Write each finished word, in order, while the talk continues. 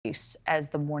pace as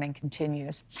the morning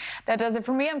continues. That does it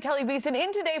for me. I'm Kelly Beeson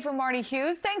in today for Marni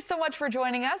Hughes. Thanks so much for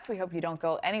joining us. We hope you don't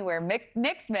go anywhere.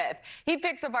 Nick Smith, he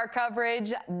picks up our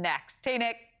coverage next. Hey,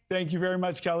 Nick. Thank you very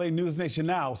much, Kelly. NewsNation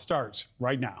Now starts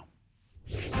right now.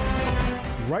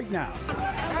 Right now.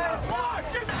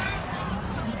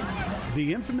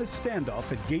 The infamous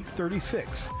standoff at Gate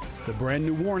 36. The brand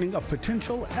new warning of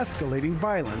potential escalating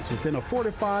violence within a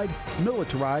fortified,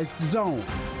 militarized zone.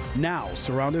 Now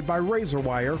surrounded by razor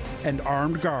wire and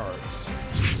armed guards.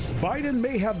 Biden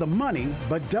may have the money,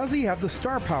 but does he have the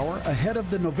star power ahead of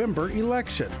the November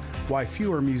election? Why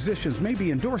fewer musicians may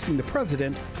be endorsing the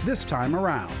president this time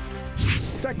around.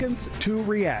 Seconds to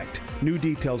react. New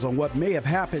details on what may have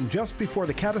happened just before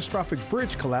the catastrophic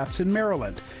bridge collapse in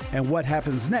Maryland, and what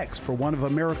happens next for one of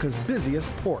America's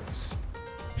busiest ports.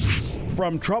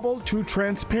 From trouble to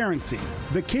transparency,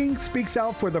 the king speaks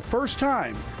out for the first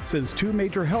time since two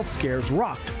major health scares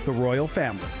rocked the royal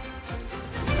family.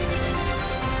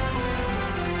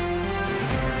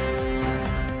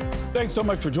 Thanks so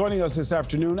much for joining us this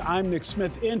afternoon. I'm Nick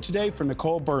Smith in today for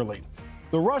Nichole Berlie.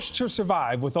 The rush to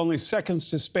survive with only seconds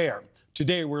to spare.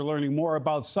 Today, we're learning more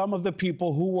about some of the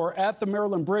people who were at the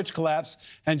Maryland bridge collapse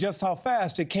and just how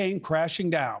fast it came crashing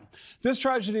down. This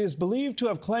tragedy is believed to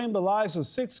have claimed the lives of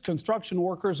 6 construction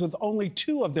workers, with only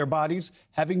 2 of their bodies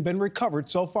having been recovered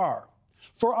so far.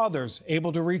 For others,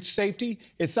 able to reach safety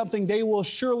is something they will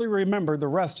surely remember the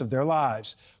rest of their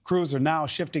lives. Crews are now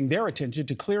shifting their attention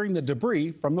to clearing the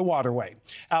debris from the waterway.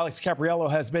 Alex Capriello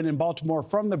has been in Baltimore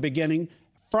from the beginning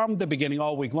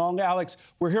all week long. Alex,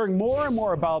 we're hearing more and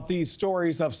more about these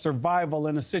stories of survival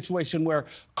in a situation where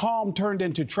calm turned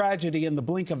into tragedy in the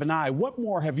blink of an eye. What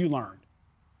more have you learned?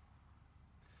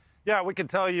 Yeah, we can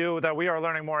tell you that we are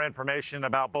learning more information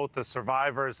about both the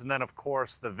survivors and then, of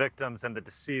course, the victims and the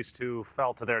deceased who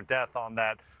fell to their death on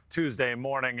that Tuesday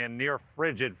morning in near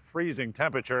frigid, freezing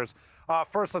temperatures.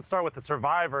 First, let's start with the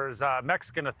survivors.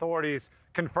 Mexican authorities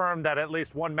confirmed that at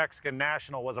least 1 Mexican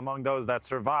national was among those that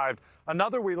survived.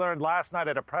 Another we learned last night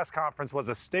at a press conference was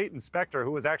a state inspector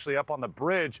who was actually up on the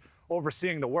bridge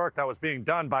overseeing the work that was being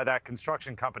done by that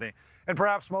construction company. And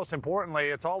perhaps most importantly,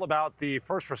 it's all about the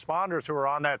first responders who were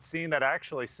on that scene that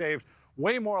actually saved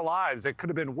way more lives. It could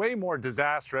have been way more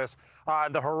disastrous.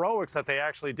 The heroics that they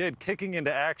actually did, kicking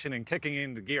into action and kicking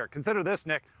into gear. Consider this,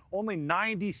 Nick, only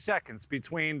 90 seconds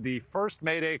between the first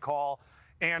Mayday call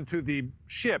and to the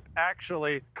ship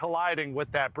actually colliding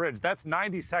with that bridge. That's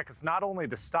 90 seconds not only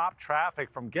to stop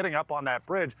traffic from getting up on that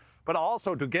bridge, but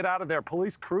also to get out of their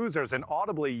police cruisers and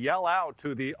audibly yell out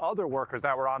to the other workers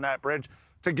that were on that bridge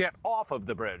to get off of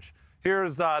the bridge.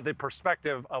 Here's the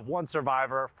perspective of one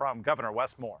survivor from Governor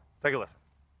Wes Moore. Take a listen.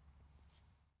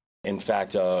 In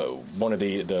fact, one of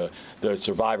the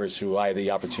survivors who I had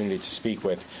the opportunity to speak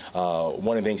with,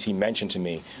 one of the things he mentioned to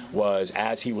me was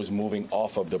as he was moving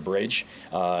off of the bridge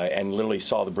and literally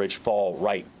saw the bridge fall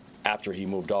right after he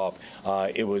moved off,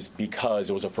 it was because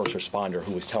it was a first responder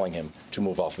who was telling him to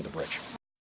move off of the bridge.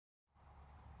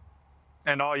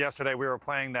 And all yesterday we were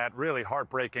playing that really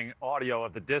heartbreaking audio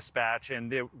of the dispatch,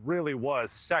 and it really was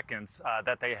seconds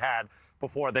that they had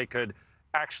before they could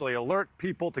actually alert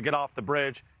people to get off the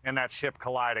bridge and that ship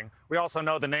colliding. We also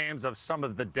know the names of some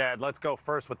of the dead. Let's go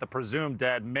first with the presumed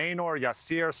dead: Maynor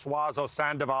Yasir Suazo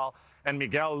Sandoval and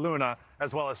Miguel Luna,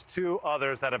 as well as 2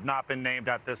 others that have not been named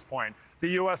at this point. The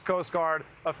U.S. Coast Guard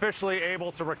officially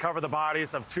able to recover the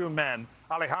bodies of 2 men,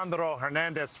 Alejandro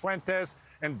Hernandez Fuentes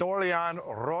and Dorian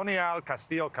Ronial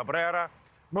Castillo Cabrera.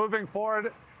 Moving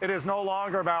forward, it is no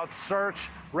longer about search,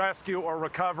 rescue, or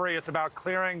recovery. It's about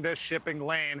clearing this shipping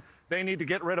lane. They need to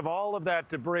get rid of all of that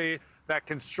debris, that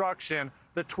construction,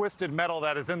 the twisted metal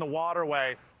that is in the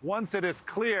waterway. Once it is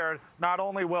cleared, not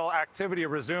only will activity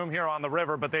resume here on the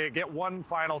river, but they get one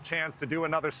final chance to do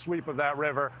another sweep of that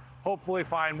river, hopefully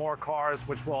find more cars,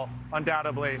 which will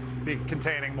undoubtedly be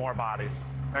containing more bodies.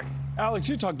 Alex,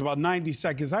 you talked about 90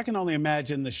 seconds. I can only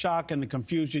imagine the shock and the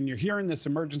confusion. You're hearing this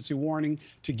emergency warning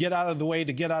to get out of the way,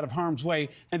 to get out of harm's way,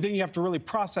 and then you have to really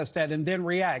process that and then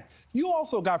react. You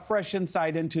also got fresh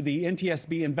insight into the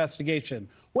NTSB investigation.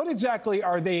 What exactly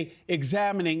are they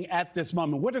examining at this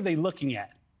moment? What are they looking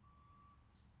at?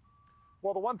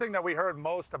 Well, the one thing that we heard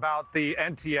most about the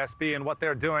NTSB and what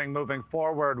they're doing moving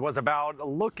forward was about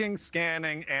looking,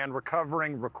 scanning, and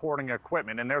recovering recording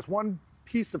equipment. And there's one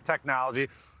piece of technology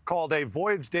called a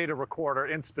voyage data recorder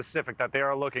in specific that they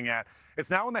are looking at. It's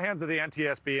now in the hands of the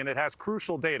NTSB, and it has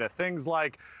crucial data, things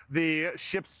like the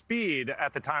ship's speed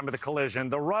at the time of the collision,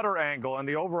 the rudder angle, and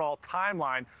the overall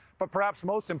timeline. But perhaps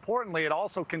most importantly, it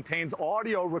also contains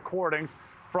audio recordings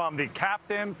from the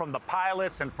captain, from the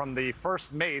pilots, and from the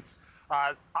first mates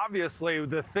Obviously,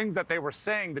 the things that they were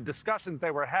saying, the discussions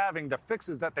they were having, the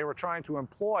fixes that they were trying to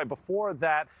employ before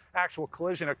that actual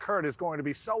collision occurred is going to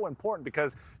be so important,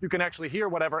 because you can actually hear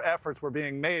whatever efforts were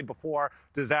being made before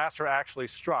disaster actually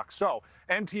struck. So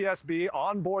NTSB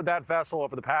on board that vessel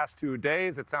over the past 2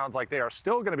 days. It sounds like they are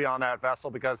still going to be on that vessel,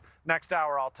 because next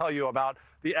hour I'll tell you about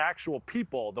the actual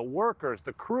people, the workers,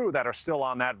 the crew that are still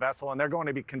on that vessel, and they're going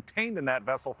to be contained in that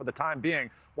vessel for the time being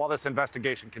while this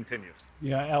investigation continues.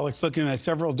 Yeah, Alex, looking at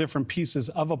several different pieces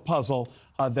of a puzzle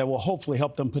that will hopefully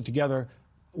help them put together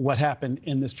what happened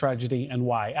in this tragedy and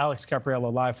why. Alex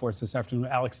Capriello live for us this afternoon.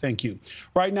 Alex, thank you.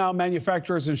 Right now,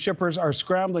 manufacturers and shippers are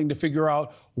scrambling to figure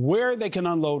out where they can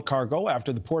unload cargo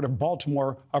after the port of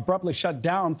Baltimore abruptly shut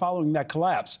down following that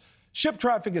collapse. Ship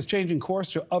traffic is changing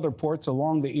course to other ports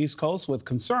along the East Coast, with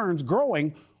concerns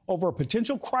growing over a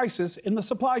potential crisis in the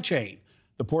supply chain.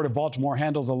 The Port of Baltimore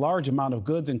handles a large amount of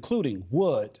goods, including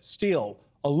wood, steel,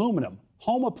 aluminum,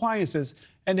 home appliances,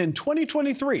 and in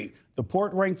 2023, the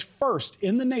port ranked first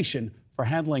in the nation for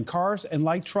handling cars and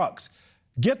light trucks.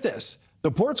 Get this, the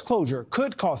port's closure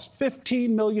could cost $15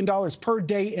 million per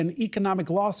day in economic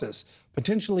losses,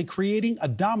 potentially creating a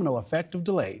domino effect of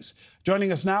delays.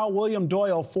 Joining us now, William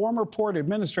Doyle, former port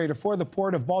administrator for the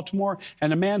Port of Baltimore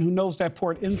and a man who knows that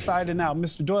port inside and out.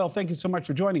 Mr. Doyle, thank you so much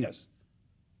for joining us.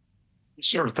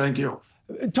 Sure, thank you.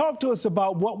 Talk to us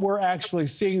about what we're actually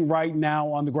seeing right now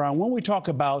on the ground. When we talk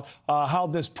about how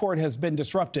this port has been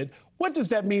disrupted, what does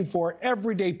that mean for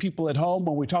everyday people at home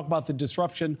when we talk about the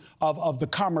disruption of the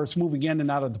commerce moving in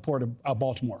and out of the Port of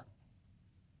Baltimore?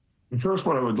 First,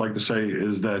 what I would like to say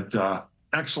is that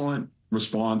excellent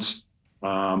response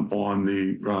on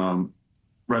the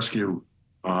rescue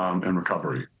and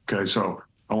recovery. Okay, so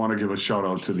I want to give a shout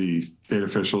out to the state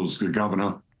officials, the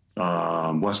governor,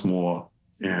 Westmore,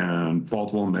 and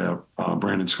Baltimore Mayor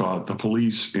Brandon Scott, the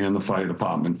police, and the fire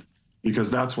department, because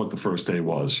that's what the first day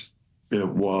was. It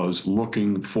was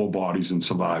looking for bodies and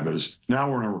survivors.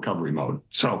 Now we're in a recovery mode.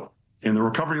 So in the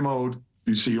recovery mode,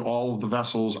 you see all of the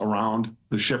vessels around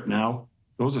the ship now.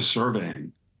 Those are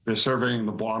surveying. They're surveying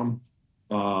the bottom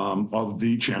of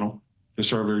the channel. They're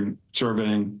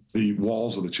surveying the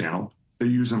walls of the channel. They're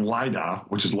using LiDAR,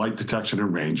 which is light detection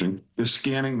and ranging. They're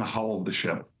scanning the hull of the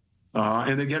ship.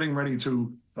 And they're getting ready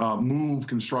to move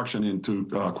construction into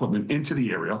equipment into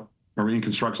the area, marine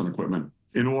construction equipment,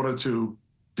 in order to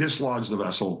dislodge the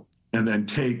vessel and then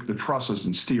take the trusses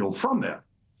and steel from there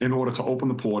in order to open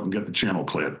the port and get the channel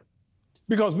cleared.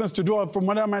 Because, Mr. Doyle, from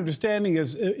what I'm understanding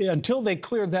is until they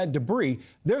clear that debris,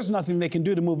 there's nothing they can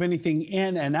do to move anything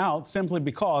in and out, simply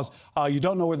because you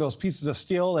don't know where those pieces of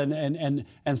steel and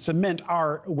cement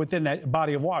are within that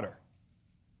body of water.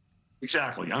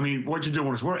 Exactly. I mean, what you're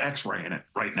doing is we're X-raying it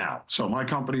right now. So my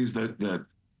companies that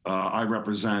I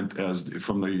represent as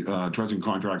from the Dredging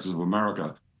Contractors of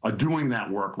America are doing that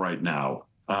work right now.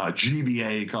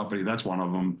 GBA company, that's one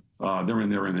of them. They're in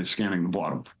there and they're scanning the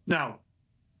bottom. Now,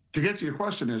 to get to your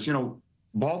question is, you know,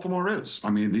 Baltimore is. I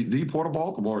mean, the Port of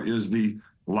Baltimore is the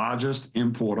largest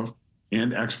importer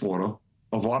and exporter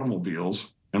of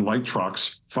automobiles and light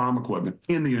trucks, farm equipment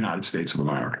in the United States of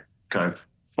America. Okay.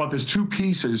 But there's two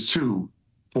pieces to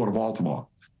Port of Baltimore.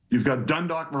 You've got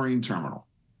Dundalk Marine Terminal,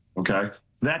 okay?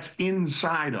 That's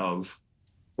inside of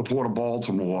the Port of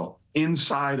Baltimore,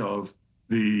 inside of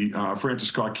the Francis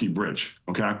Scott Key Bridge,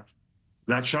 okay?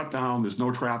 That shut down, there's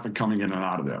no traffic coming in and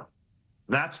out of there.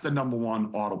 That's the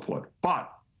 #1 auto port.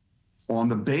 But on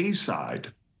the bay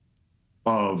side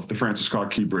of the Francis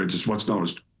Scott Key Bridge is what's known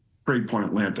as Trade Point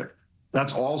Atlantic.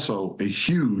 That's also a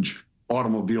huge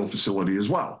automobile facility as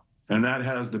well. And that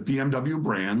has the BMW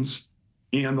brands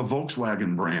and the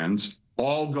Volkswagen brands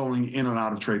all going in and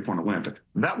out of Trade Point Atlantic.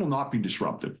 That will not be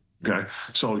disrupted, okay?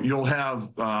 So you'll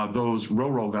have those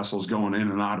Ro-Ro vessels going in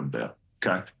and out of there,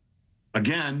 okay?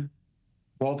 Again,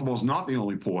 Baltimore's not the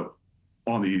only port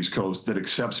on the East Coast that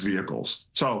accepts vehicles.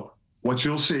 So what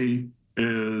you'll see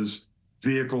is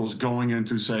vehicles going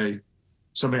into, say,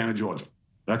 Savannah, Georgia.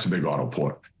 That's a big auto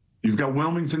port. You've got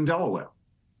Wilmington, Delaware.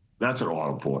 That's an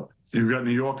auto port. You've got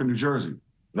New York and New Jersey.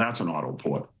 That's an auto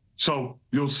port. So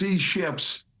you'll see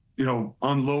ships, you know,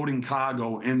 unloading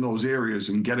cargo in those areas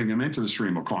and getting them into the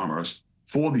stream of commerce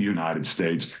for the United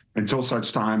States until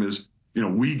such time as, you know,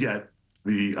 we get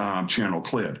the channel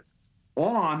cleared.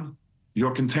 On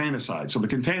your container side, so the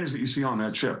containers that you see on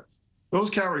that ship, those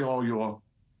carry all your,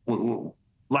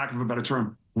 lack of a better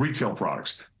term, retail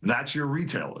products. That's your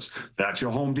retailers. That's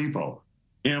your Home Depot,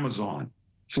 Amazon,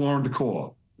 Floor &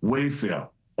 Decor, Wayfair.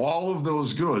 All of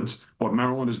those goods, what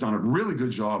Maryland has done a really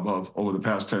good job of over the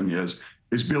past 10 years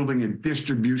is building a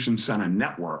distribution center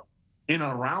network in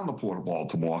and around the Port of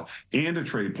Baltimore and a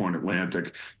trade point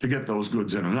Atlantic to get those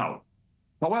goods in and out.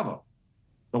 However,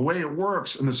 the way it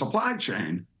works in the supply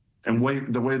chain and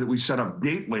the way that we set up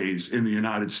gateways in the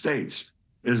United States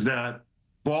is that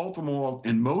Baltimore,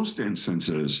 in most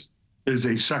instances, is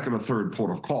a second or third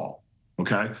port of call,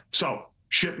 okay? So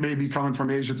ship may be coming from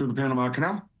Asia through the Panama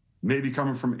Canal, may be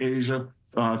coming from Asia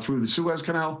through the Suez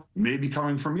Canal, may be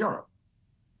coming from Europe.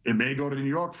 It may go to New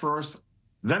York first,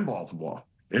 then Baltimore.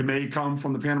 It may come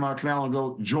from the Panama Canal and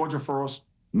go Georgia first,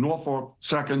 Norfolk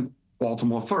second,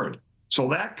 Baltimore third. So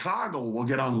that cargo will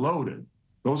get unloaded.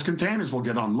 Those containers will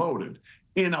get unloaded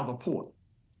in other ports.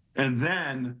 And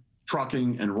then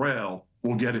trucking and rail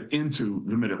will get it into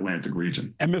the Mid-Atlantic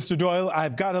region. And Mr. Doyle,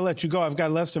 I've got to let you go. I've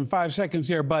got less than 5 seconds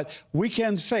here, but we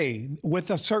can say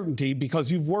with a certainty, because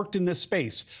you've worked in this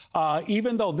space,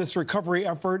 even though this recovery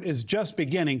effort is just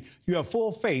beginning, you have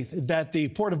full faith that the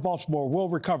Port of Baltimore will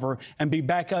recover and be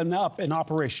back and up and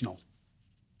operational.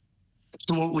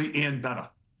 Absolutely, and better.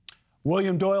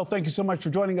 William Doyle, thank you so much for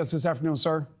joining us this afternoon,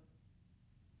 sir.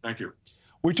 Thank you.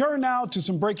 We turn now to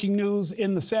some breaking news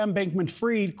in the Sam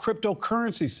Bankman-Fried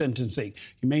cryptocurrency sentencing.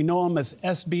 You may know him as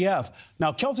SBF.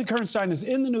 Now, Kelsey Kernstein is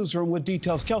in the newsroom with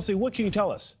details. Kelsey, what can you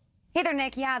tell us? Hey there,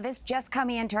 Nick. Yeah, this just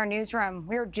coming into our newsroom.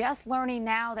 We're just learning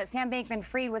now that Sam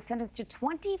Bankman-Fried was sentenced to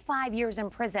 25 years in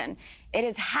prison. It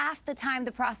is half the time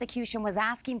the prosecution was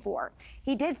asking for.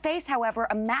 He did face, however,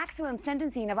 a maximum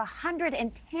sentencing of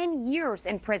 110 years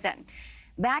in prison.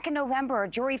 Back in November, a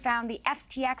jury found the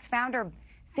FTX founder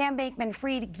Sam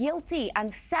Bankman-Fried guilty on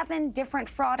 7 different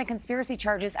fraud and conspiracy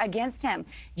charges against him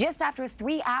just after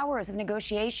 3 hours of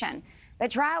negotiation. The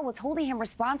trial was holding him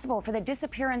responsible for the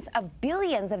disappearance of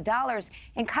billions of dollars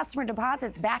in customer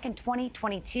deposits back in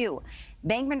 2022.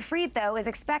 Bankman-Fried, though, is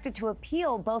expected to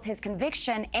appeal both his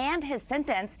conviction and his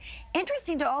sentence.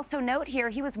 Interesting to also note here,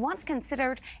 he was once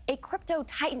considered a crypto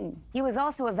titan. He was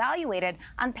also evaluated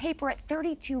on paper at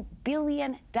 $32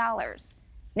 billion.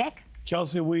 Nick?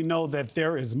 Kelsey, we know that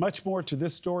there is much more to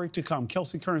this story to come.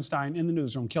 Kelsey Kernstein in the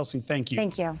newsroom. Kelsey, thank you.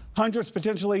 Thank you. Hundreds,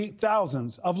 potentially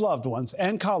thousands of loved ones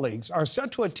and colleagues are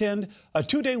set to attend a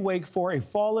 2-day wake for a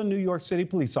fallen New York City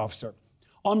police officer.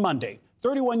 On Monday,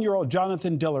 31-year-old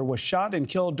Jonathan Diller was shot and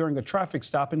killed during a traffic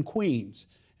stop in Queens.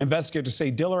 Investigators say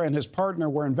Diller and his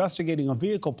partner were investigating a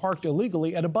vehicle parked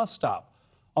illegally at a bus stop.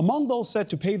 Among those set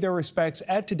to pay their respects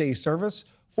at today's service,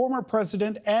 former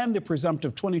president and the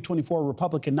presumptive 2024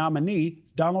 Republican nominee,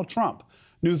 Donald Trump.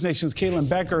 NewsNation's Caitlin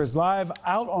Becker is live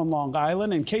out on Long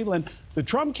Island. And Caitlin, the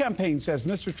Trump campaign says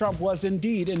Mr. Trump was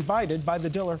indeed invited by the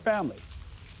Diller family.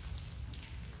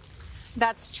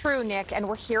 That's true, Nick, and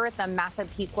we're here at the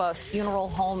Massapequa Funeral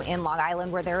Home in Long Island,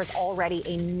 where there is already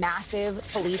a massive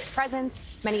police presence,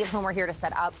 many of whom are here to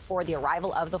set up for the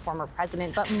arrival of the former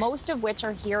president, but most of which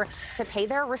are here to pay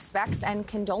their respects and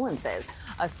condolences.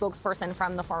 A spokesperson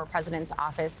from the former president's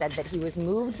office said that he was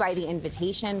moved by the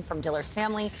invitation from Diller's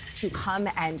family to come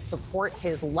and support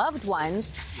his loved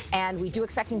ones, and we do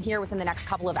expect him here within the next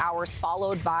couple of hours,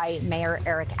 followed by Mayor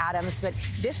Eric Adams. But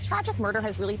this tragic murder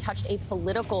has really touched a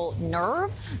political nerve,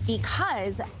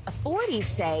 because authorities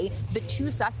say the 2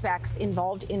 suspects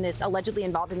allegedly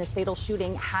involved in this fatal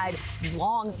shooting had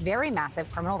long, very massive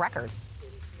criminal records.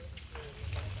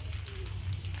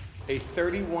 A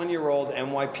 31-year-old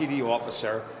NYPD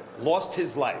officer lost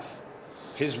his life.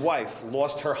 His wife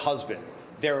lost her husband.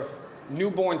 Their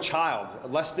newborn child,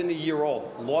 less than a year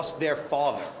old, lost their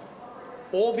father.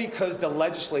 All because the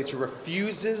legislature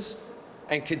refuses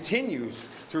and continues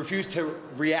to refuse to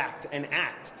react and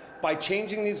act by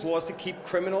changing these laws to keep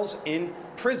criminals in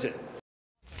prison.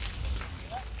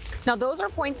 Now, those are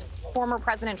points former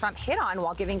President Trump hit on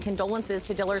while giving condolences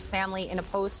to Diller's family in a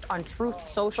post on Truth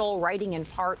Social, writing in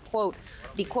part, quote,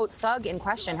 the, quote, thug in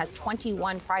question has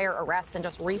 21 prior arrests and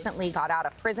just recently got out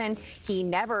of prison. He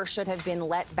never should have been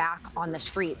let back on the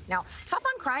streets. Now, tough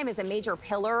on crime is a major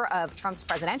pillar of Trump's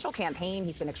presidential campaign.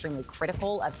 He's been extremely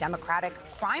critical of Democratic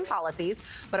crime policies.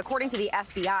 But according to the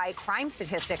FBI crime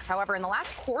statistics, however, in the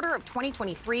last quarter of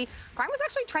 2023, crime was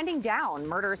actually trending down.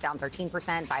 Murders down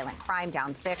 13%, violent crime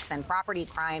down 6%, and property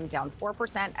crime down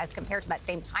 4% as compared to that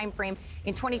same time frame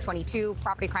in 2022.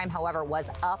 Property crime, however, was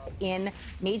up in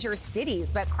major cities.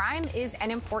 But crime is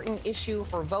an important issue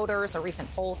for voters. A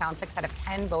recent poll found 6 out of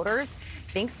 10 voters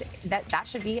thinks that that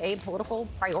should be a political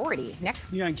priority. Nick?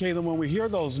 Yeah, and Caitlin, when we hear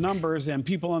those numbers and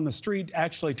people on the street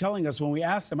actually telling us, when we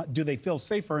ask them, do they feel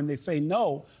safer, and they say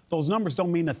no, those numbers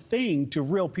don't mean a thing to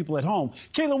real people at home.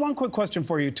 Caitlin, one quick question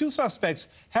for you. 2 suspects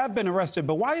have been arrested,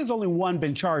 but why has only one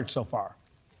been charged so far?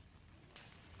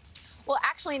 Well,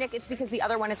 actually, Nick, it's because the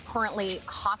other one is currently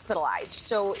hospitalized.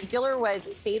 So Diller was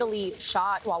fatally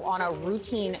shot while on a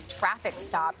routine traffic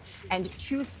stop, and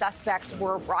 2 suspects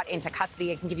were brought into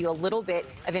custody. I can give you a little bit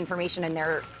of information in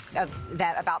there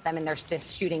about them and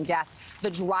this shooting death. The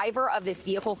driver of this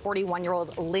vehicle,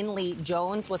 41-year-old Lindley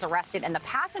Jones, was arrested, and the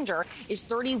passenger is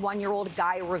 31-year-old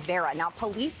Guy Rivera. Now,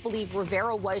 police believe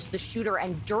Rivera was the shooter,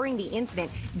 and during the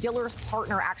incident, Diller's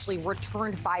partner actually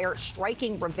returned fire,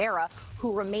 striking Rivera,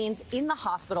 who remains in the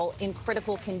hospital in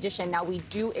critical condition. Now, we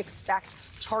do expect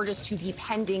charges to be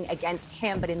pending against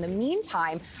him, but in the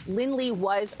meantime, Lindley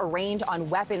was arraigned on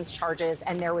weapons charges,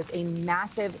 and there was a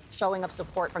massive showing of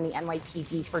support from the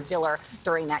NYPD for Diller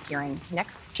during that hearing. Nick?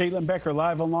 Caitlin Becker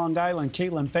live on Long Island.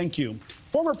 Caitlin, thank you.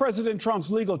 Former President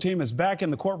Trump's legal team is back in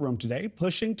the courtroom today,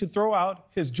 pushing to throw out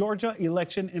his Georgia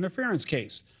election interference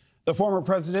case. The former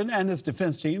president and his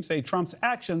defense team say Trump's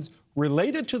actions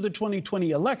related to the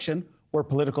 2020 election were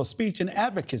political speech and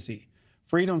advocacy,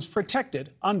 freedoms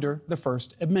protected under the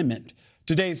First Amendment.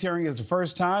 Today's hearing is the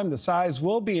first time the sides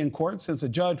will be in court since a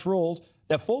judge ruled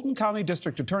that Fulton County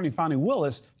District Attorney Fani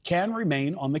Willis can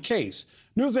remain on the case.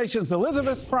 NewsNation's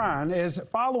Elizabeth Prine is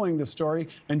following the story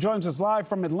and joins us live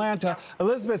from Atlanta.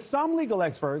 Elizabeth, some legal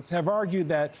experts have argued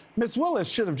that Ms. Willis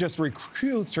should have just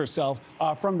recused herself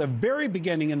from the very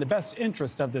beginning in the best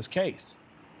interest of this case.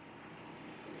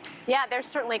 Yeah, there's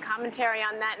certainly commentary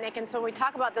on that, Nick. And so when we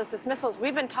talk about those dismissals,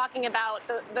 we've been talking about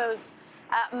those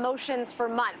motions for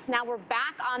months. Now we're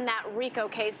back on that RICO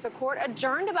case. The court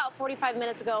adjourned about 45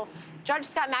 minutes ago. Judge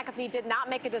Scott McAfee did not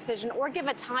make a decision or give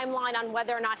a timeline on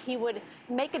whether or not he would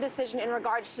make a decision in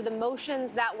regards to the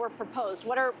motions that were proposed.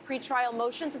 What are pretrial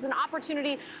motions? It's an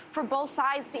opportunity for both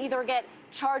sides to either get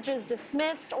charges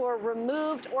dismissed or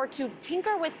removed or to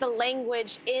tinker with the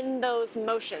language in those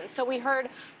motions. So we heard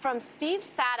from Steve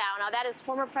Sadow. Now, that is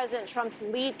former President Trump's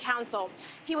lead counsel.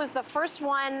 He was the first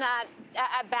one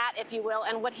at bat, if you will,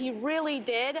 and what he really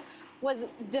did was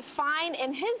define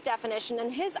in his definition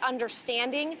and his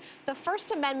understanding the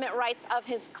First Amendment rights of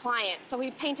his client. So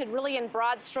he painted really in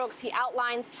broad strokes. He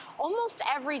outlines almost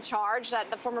every charge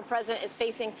that the former president is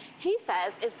facing, he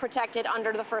says, is protected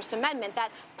under the First Amendment,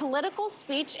 that political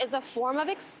speech is a form of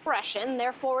expression,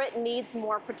 therefore it needs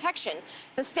more protection.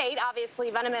 The state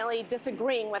obviously vehemently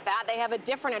disagreeing with that. They have a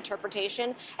different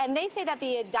interpretation, and they say that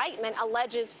the indictment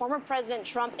alleges former President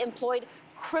Trump employed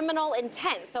criminal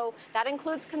intent. So that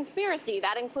includes conspiracy,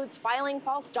 that includes filing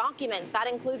false documents, that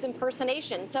includes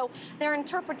impersonation. So their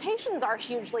interpretations are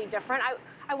hugely different.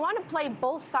 I want to play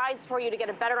both sides for you to get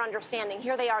a better understanding.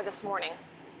 Here they are this morning.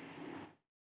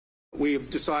 We have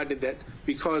decided that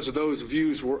because those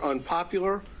views were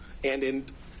unpopular and in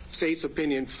state's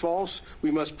opinion false, we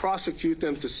must prosecute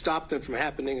them to stop them from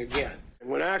happening again.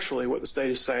 When actually what the state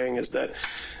is saying is that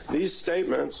these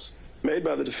statements made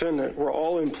by the defendant were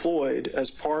all employed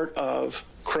as part of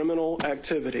criminal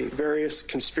activity, various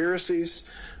conspiracies,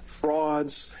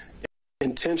 frauds,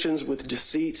 intentions with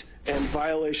deceit, and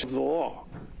violation of the law.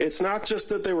 It's not just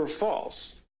that they were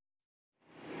false.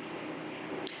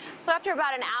 So after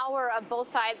about an hour of both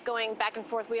sides going back and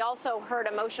forth, we also heard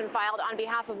a motion filed on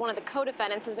behalf of one of the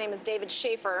co-defendants. His name is David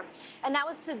Schaefer, and that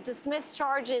was to dismiss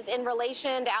charges in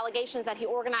relation to allegations that he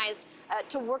organized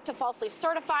to work to falsely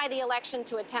certify the election,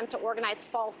 to attempt to organize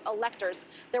false electors.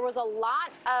 There was a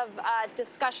lot of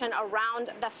discussion around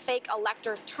the fake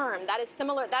elector term. That is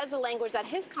similar. That is the language that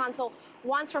his counsel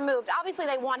wants removed. Obviously,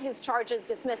 they want his charges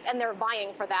dismissed, and they're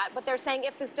vying for that. But they're saying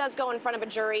if this does go in front of a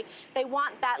jury, they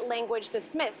want that language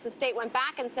dismissed. The state went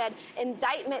back and said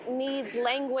indictment needs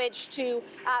language to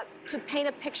paint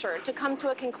a picture, to come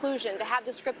to a conclusion, to have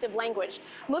descriptive language.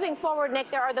 Moving forward, Nick,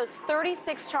 there are those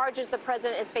 36 charges the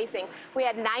president is facing. We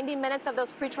had 90 minutes of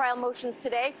those pretrial motions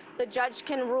today. The judge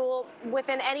can rule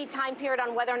within any time period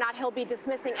on whether or not he'll be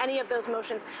dismissing any of those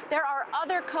motions. There are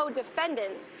other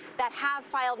co-defendants that have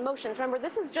filed motions. Remember,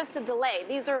 this is just a delay.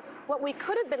 These are what we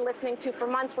could have been listening to for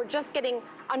months. We're just getting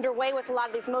underway with a lot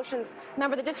of these motions.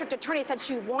 Remember, the district attorney said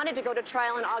she wanted to go to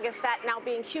trial in August, that now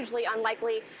being hugely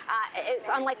unlikely. It's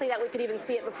unlikely that we could even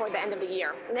see it before the end of the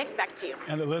year. Nick, back to you.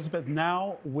 And Elizabeth,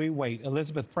 now we wait.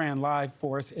 Elizabeth Prine live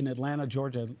for us in Atlanta,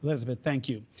 Georgia. Elizabeth, thank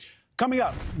you. Coming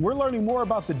up, we're learning more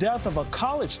about the death of a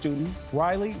college student,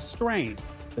 Riley Strain.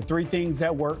 The 3 things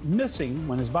that were missing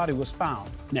when his body was found.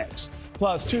 Next.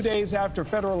 Plus, 2 days after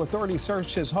federal authorities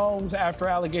searched his homes after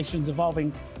allegations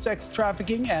involving sex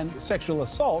trafficking and sexual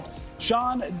assault,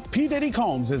 Sean P. Diddy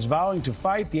Combs is vowing to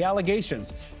fight the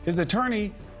allegations. His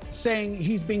attorney saying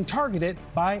he's being targeted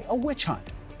by a witch hunt.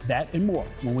 That and more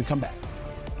when we come back.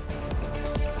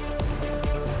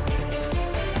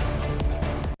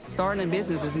 Starting a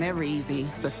business is never easy,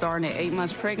 but starting at 8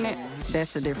 months pregnant,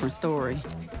 that's a different story.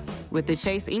 With the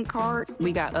Chase Inc. card,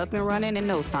 we got up and running in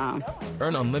no time.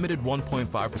 Earn unlimited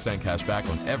 1.5% cash back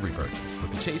on every purchase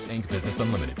with the Chase Inc. Business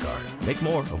Unlimited card. Make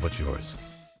more of what's yours.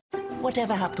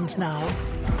 Whatever happens now,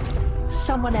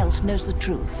 someone else knows the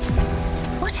truth.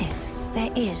 What if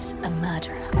there is a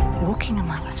murderer walking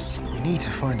among us? We need to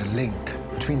find a link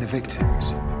between the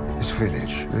victims. This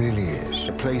village really is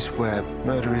a place where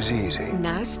murder is easy.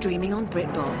 Now streaming on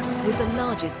BritBox with the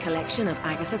largest collection of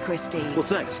Agatha Christie.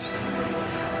 What's next?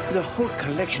 The whole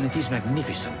collection, it is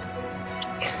magnificent.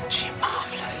 Isn't she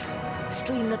marvelous?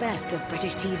 Stream the best of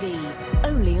British TV,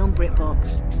 only on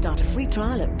BritBox. Start a free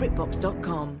trial at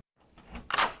BritBox.com.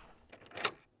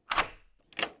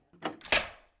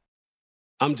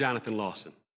 I'm Jonathan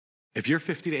Lawson. If you're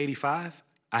 50 to 85,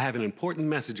 I have an important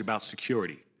message about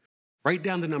security. Write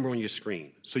down the number on your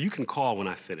screen so you can call when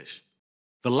I finish.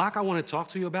 The lock I want to talk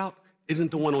to you about isn't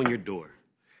the one on your door.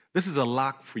 This is a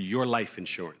lock for your life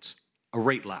insurance, a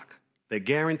rate lock that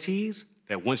guarantees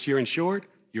that once you're insured,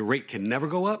 your rate can never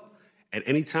go up at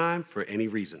any time for any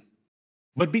reason.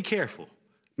 But be careful.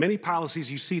 Many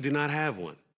policies you see do not have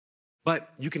one.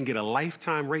 But you can get a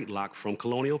lifetime rate lock from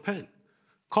Colonial Penn.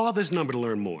 Call this number to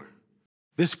learn more.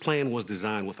 This plan was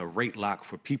designed with a rate lock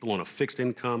for people on a fixed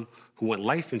income who want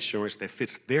life insurance that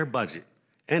fits their budget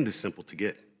and is simple to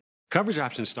get. Coverage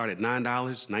options start at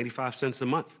 $9.95 a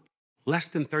month, less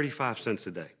than 35 cents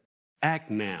a day. Act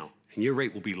now, and your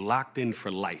rate will be locked in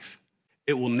for life.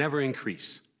 It will never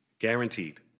increase,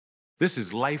 guaranteed. This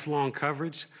is lifelong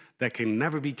coverage that can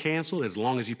never be canceled as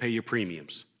long as you pay your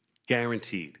premiums,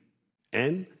 guaranteed.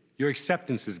 And your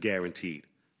acceptance is guaranteed,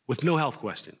 with no health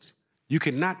questions. You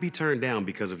cannot be turned down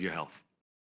because of your health.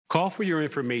 Call for your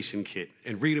information kit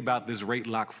and read about this rate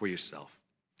lock for yourself.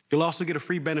 You'll also get a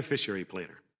free beneficiary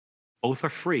planner. Both are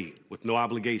free with no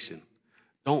obligation.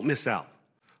 Don't miss out.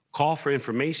 Call for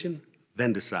information,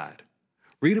 then decide.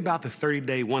 Read about the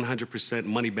 30-day 100%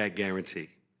 money-back guarantee.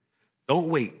 Don't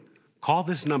wait. Call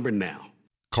this number now.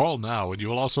 Call now and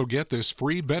you'll also get this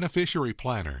free beneficiary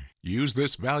planner. Use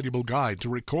this valuable guide to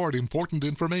record important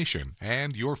information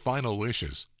and your final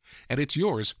wishes. And it's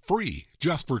yours free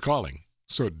just for calling.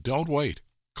 So don't wait.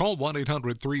 Call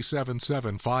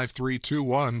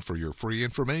 1-800-377-5321 for your free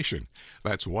information.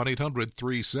 That's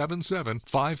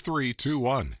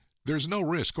 1-800-377-5321. There's no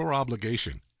risk or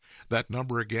obligation. That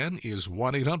number again is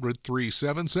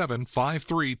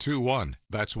 1-800-377-5321.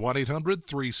 That's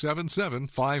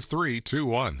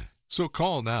 1-800-377-5321. So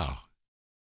call now.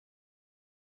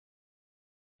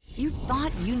 You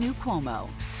thought you knew CUOMO.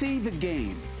 See the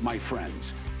game, my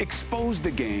friends. Expose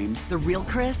the game. The real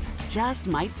Chris just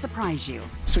might surprise you.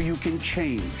 So you can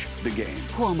change the game.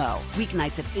 CUOMO,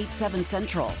 weeknights at 8/7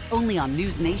 Central, only on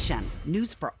NewsNation.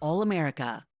 News for all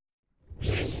America.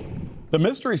 The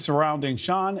mystery surrounding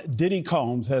Sean Diddy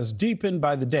Combs has deepened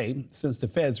by the day since the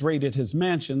feds raided his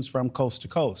mansions from coast to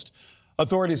coast.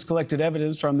 Authorities collected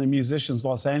evidence from the musician's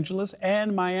Los Angeles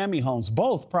and Miami homes.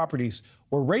 Both properties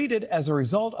were raided as a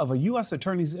result of a U.S.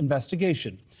 attorney's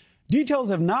investigation. Details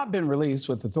have not been released,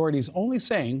 with authorities only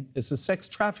saying it's a sex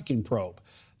trafficking probe.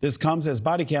 This comes as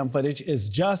body cam footage is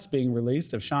just being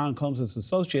released of Sean Combs'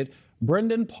 associate,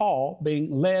 Brendan Paul,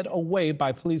 being led away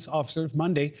by police officers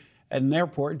Monday at an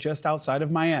airport just outside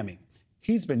of Miami.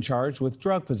 He's been charged with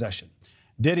drug possession.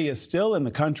 Diddy is still in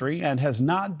the country and has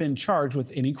not been charged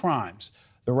with any crimes.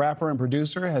 The rapper and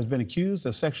producer has been accused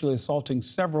of sexually assaulting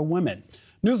several women.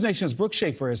 NewsNation's Brooke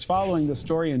Schaefer is following the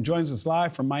story and joins us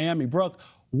live from Miami. Brooke,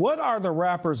 what are the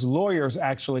rapper's lawyers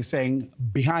actually saying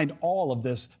behind all of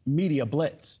this media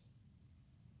blitz?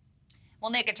 Well,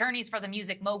 Nick, attorneys for the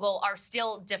music mogul are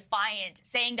still defiant,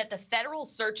 saying that the federal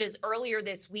searches earlier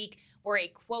this week were a,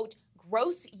 quote,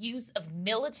 gross use of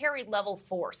military-level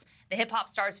force. The hip-hop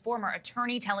star's former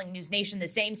attorney telling NewsNation the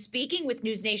same, speaking with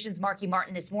NewsNation's Marky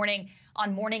Martin this morning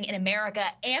on Morning in America,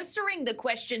 answering the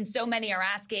question so many are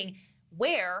asking,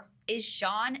 where is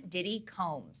Sean Diddy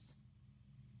Combs?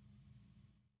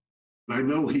 I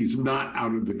know he's not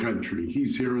out of the country.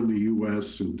 He's here in the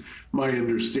U.S., and my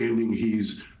understanding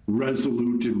he's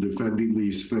resolute in defending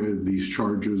these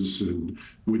charges, and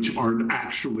which aren't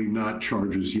actually not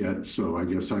charges yet. So I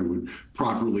guess I would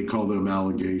properly call them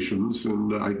allegations.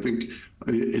 And I think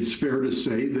it's fair to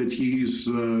say that he's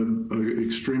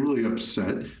extremely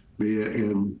upset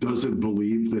and doesn't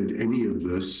believe that any of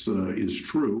this is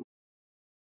true.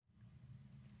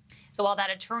 So while that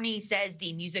attorney says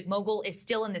the music mogul is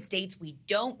still in the States, we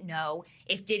don't know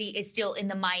if Diddy is still in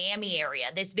the Miami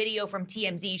area. This video from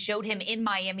TMZ showed him in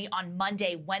Miami on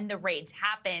Monday when the raids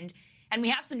happened. And we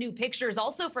have some new pictures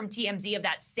also from TMZ of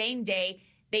that same day.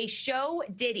 They show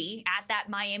Diddy at that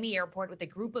Miami airport with a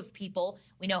group of people.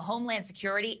 We know Homeland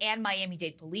Security and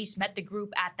Miami-Dade police met the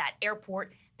group at that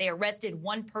airport. They arrested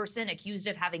one person accused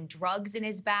of having drugs in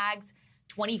his bags.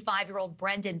 25-year-old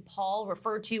Brendan Paul,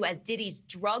 referred to as Diddy's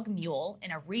drug mule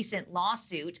in a recent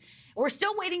lawsuit. We're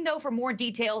still waiting, though, for more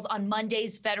details on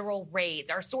Monday's federal raids.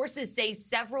 Our sources say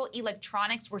several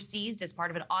electronics were seized as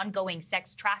part of an ongoing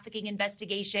sex trafficking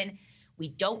investigation. We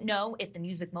don't know if the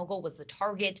music mogul was the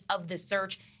target of the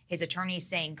search. His attorney is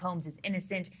saying Combs is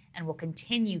innocent and will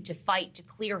continue to fight to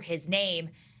clear his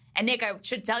name. And Nick, I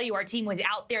should tell you, our team was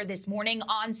out there this morning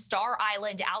on Star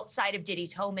Island outside of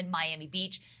Diddy's home in Miami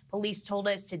Beach. Police told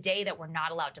us today that we're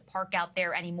not allowed to park out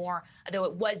there anymore, although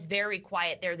it was very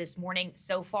quiet there this morning.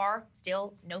 So far,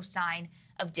 still no sign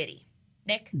of Diddy.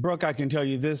 Nick? Brooke, I can tell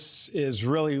you this is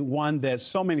really one that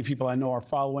so many people I know are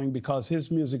following because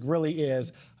his music really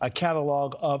is a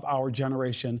catalog of our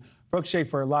generation. Brooke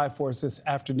Schaefer live for us this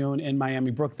afternoon in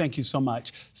Miami. Brooke, thank you so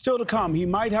much. Still to come, he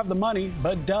might have the money,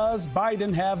 but does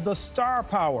Biden have the star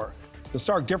power? The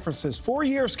stark differences 4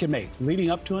 years can make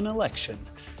leading up to an election.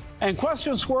 And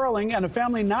questions swirling and a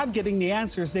family not getting the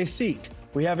answers they seek.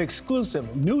 We have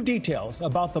exclusive new details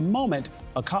about the moment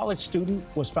a college student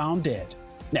was found dead.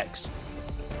 Next.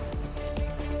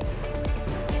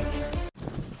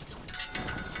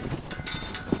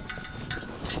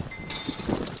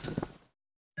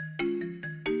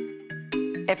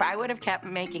 If I would have kept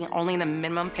making only the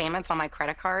minimum payments on my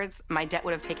credit cards, my debt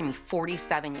would have taken me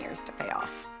 47 years to pay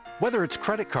off. Whether it's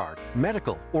credit card,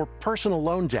 medical, or personal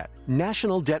loan debt,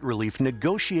 National Debt Relief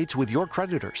negotiates with your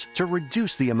creditors to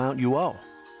reduce the amount you owe.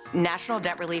 National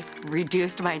Debt Relief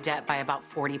reduced my debt by about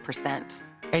 40%.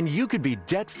 And you could be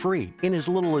debt-free in as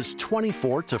little as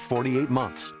 24 to 48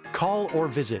 months. Call or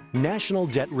visit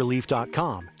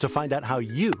nationaldebtrelief.com to find out how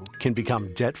you can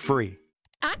become debt-free.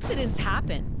 Accidents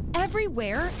happen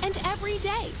everywhere and every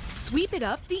day. Sweep it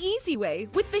up the easy way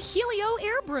with the Helio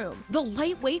Air Broom, the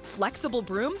lightweight, flexible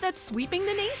broom that's sweeping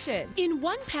the nation. In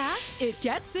one pass, it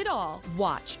gets it all.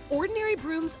 Watch, ordinary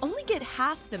brooms only get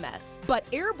half the mess, but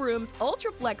Air Broom's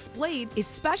UltraFlex blade is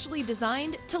specially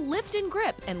designed to lift and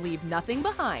grip and leave nothing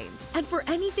behind. And for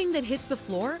anything that hits the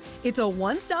floor, it's a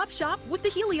one-stop shop with the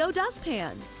Helio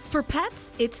dustpan. For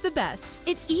pets, it's the best.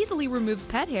 It easily removes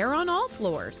pet hair on all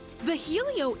floors. The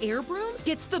Helio Air Broom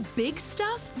gets the big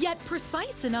stuff, yet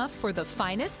precise enough for the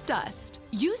finest dust.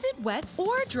 Use it wet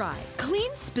or dry.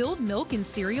 Clean spilled milk and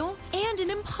cereal, and an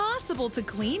impossible to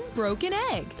clean broken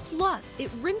egg. Plus, it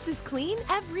rinses clean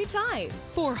every time.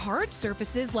 For hard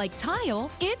surfaces like tile,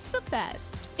 it's the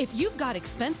best. If you've got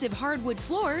expensive hardwood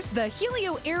floors, the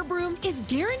Helio Air Broom is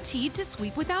guaranteed to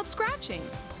sweep without scratching.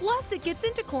 Plus, it gets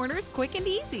into corners quick and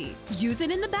easy. Use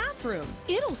it in the bathroom.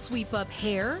 It'll sweep up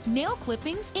hair, nail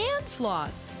clippings, and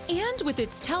floss. And with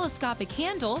its telescopic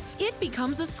handle, it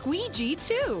becomes a squeegee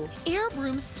too. Air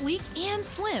Broom's sleek and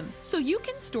slim, so you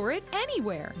can store it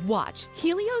anywhere. Watch,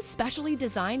 Helio's specially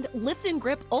designed lift and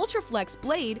grip UltraFlex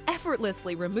blade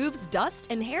effortlessly removes dust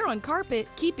and hair on carpet,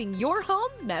 keeping your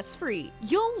home mess-free.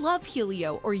 You'll love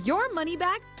Helio or your money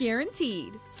back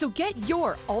guaranteed. So get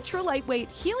your ultra lightweight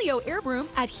Helio Air Broom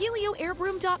at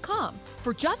helioairbroom.com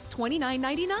for just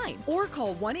 $29.99 or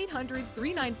call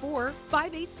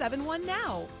 1-800-394-5871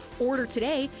 now. Order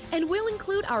today and we'll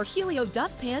include our Helio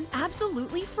dustpan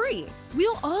absolutely free.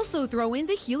 We'll also throw in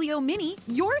the Helio Mini,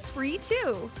 yours free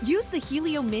too. Use the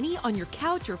Helio Mini on your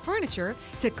couch or furniture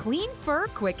to clean fur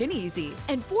quick and easy.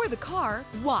 And for the car,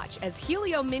 watch as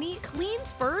Helio Mini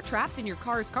cleans fur trapped in your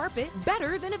car's carpet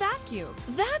better than a vacuum.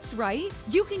 That's right,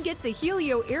 you can get the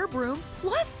Helio Air Broom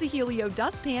plus the Helio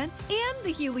dustpan and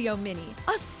the Helio Mini.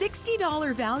 A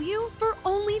 $60 value for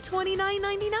only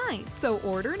 $29.99. So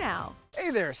order now. Hey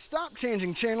there, stop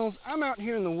changing channels. I'm out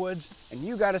here in the woods and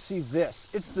you gotta see this.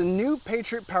 It's the new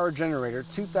Patriot Power Generator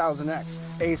 2000X,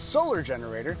 a solar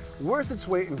generator worth its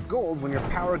weight in gold when your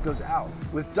power goes out,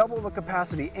 with double the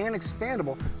capacity and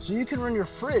expandable so you can run your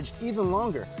fridge even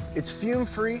longer. It's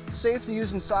fume-free, safe to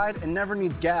use inside, and never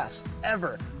needs gas,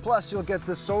 ever. Plus, you'll get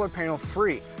this solar panel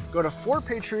free. Go to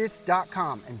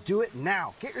 4patriots.com and do it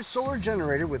now. Get your solar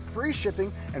generator with free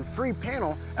shipping and free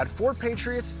panel at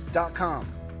 4patriots.com.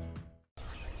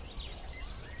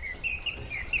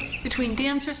 Between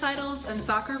dance recitals and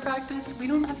soccer practice, we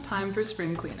don't have time for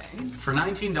spring cleaning. For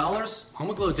 $19,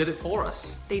 HomeGlow did it for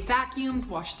us. They vacuumed,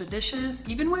 washed the dishes,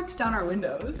 even wiped down our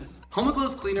windows.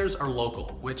 HomeGlow's cleaners are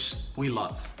local, which we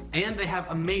love. And they have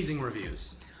amazing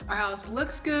reviews. Our house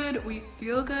looks good, we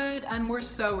feel good, and we're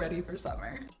so ready for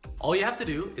summer. All you have to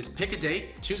do is pick a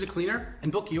date, choose a cleaner,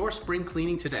 and book your spring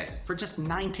cleaning today for just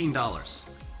 $19.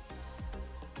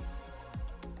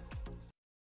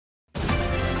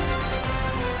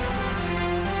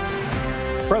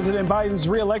 President Biden's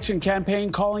re-election campaign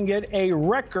calling it a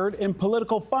record in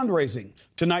political fundraising.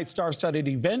 Tonight's star-studded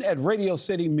event at Radio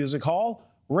City Music Hall,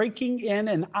 raking in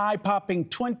an eye-popping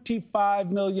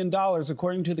 $25 million,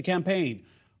 according to the campaign.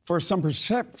 For some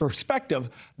perspective,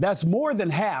 that's more than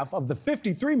half of the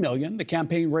 $53 million the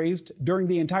campaign raised during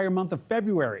the entire month of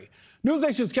February.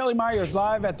 NewsNation's Kelly Myers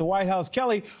live at the White House.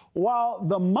 Kelly, while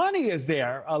the money is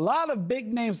there, a lot of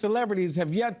big-name celebrities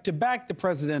have yet to back the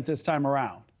president this time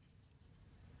around.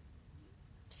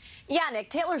 Yeah, Nick,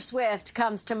 Taylor Swift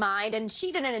comes to mind, and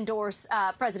she didn't endorse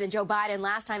President Joe Biden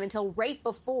last time until right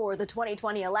before the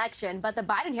 2020 election. But the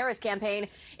Biden-Harris campaign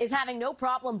is having no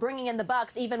problem bringing in the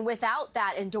bucks even without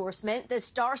that endorsement. This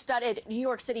star-studded New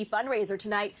York City fundraiser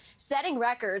tonight setting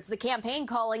records, the campaign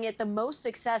calling it the most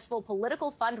successful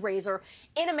political fundraiser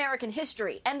in American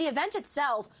history. And the event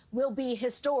itself will be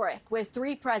historic, with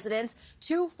 3 presidents,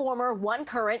 2 former, 1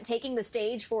 current, taking the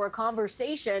stage for a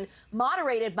conversation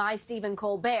moderated by Stephen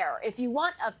Colbert. If you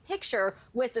want a picture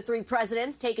with the 3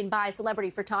 presidents taken by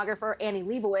celebrity photographer Annie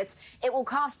Leibovitz, it will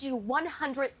cost you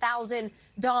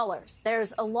 $100,000.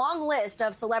 There's a long list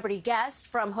of celebrity guests,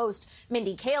 from host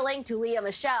Mindy Kaling to Leah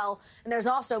Michele, and there's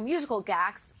also musical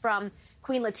acts from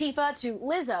Queen Latifah to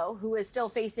Lizzo, who is still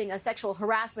facing a sexual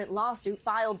harassment lawsuit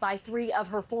filed by 3 of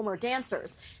her former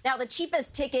dancers. Now, the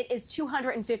cheapest ticket is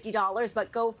 $250,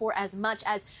 but go for as much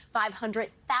as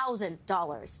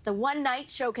 $500,000. The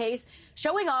one-night showcase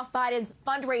showing off Biden's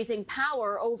fundraising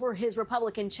power over his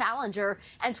Republican challenger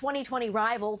and 2020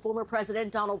 rival, former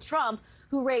President Donald Trump,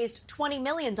 who raised $20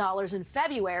 million in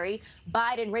February.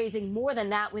 Biden raising more than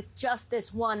that with just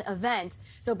this one event.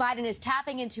 So Biden is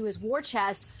tapping into his war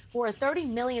chest for a $30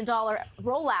 million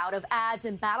rollout of ads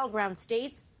in battleground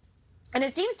states. And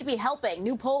it seems to be helping.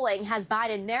 New polling has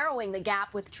Biden narrowing the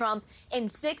gap with Trump in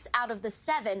 6 out of the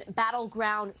 7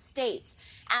 battleground states.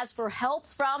 As for help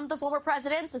from the former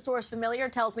presidents, a source familiar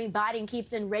tells me Biden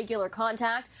keeps in regular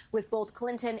contact with both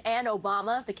Clinton and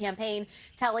Obama. The campaign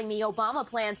telling me Obama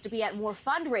plans to be at more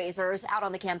fundraisers out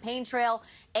on the campaign trail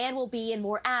and will be in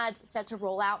more ads set to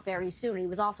roll out very soon. He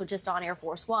was also just on Air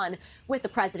Force One with the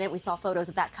president. We saw photos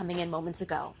of that coming in moments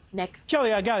ago. Nick?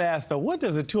 Kelly, I got to ask, though, what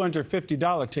does a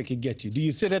 $250 ticket get you? Do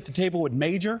you sit at the table with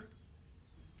Major?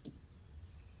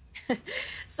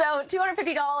 So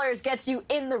 $250 gets you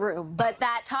in the room, but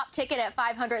that top ticket at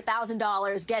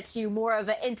 $500,000 gets you more of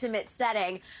an intimate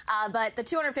setting. But the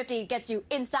 $250 gets you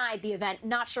inside the event.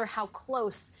 Not sure how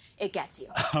close it gets you.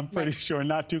 I'm pretty sure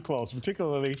not too close,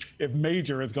 particularly if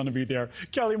Major is going to be there.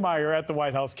 Kelly Meyer at the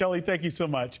White House. Kelly, thank you so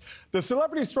much. The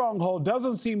celebrity stronghold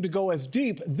doesn't seem to go as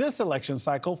deep this election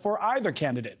cycle for either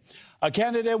candidate. A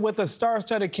candidate with a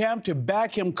star-studded camp to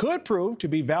back him could prove to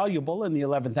be valuable in the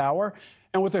 11th hour,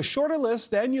 and with a shorter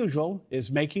list than usual,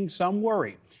 is making some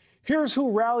worry. Here's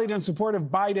who rallied in support of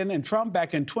Biden and Trump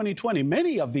back in 2020.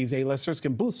 Many of these A-listers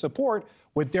can boost support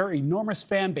with their enormous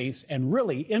fan base and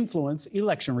really influence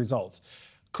election results.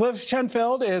 Cliff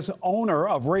Chenfeld is owner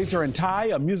of Razor & Tie,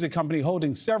 a music company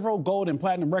holding several gold and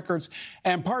platinum records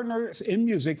and partners in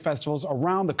music festivals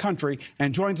around the country,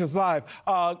 and joins us live.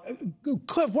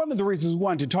 Cliff, one of the reasons we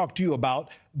wanted to talk to you about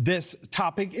this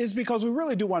topic is because we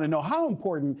really do want to know, how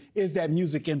important is that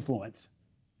music influence?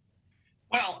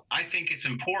 Well, I think it's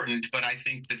important, but I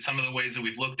think that some of the ways that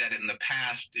we've looked at it in the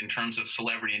past in terms of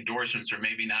celebrity endorsements are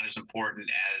maybe not as important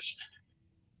as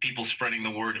people spreading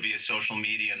the word via social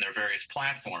media and their various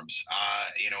platforms.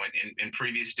 In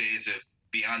previous days, if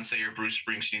Beyonce or Bruce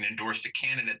Springsteen endorsed a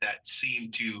candidate, that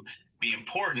seemed to be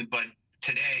important. But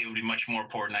today, it would be much more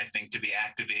important, I think, to be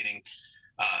activating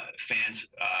fans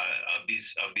of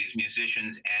these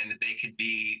musicians, and they could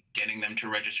be getting them to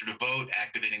register to vote,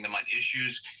 activating them on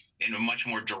issues in a much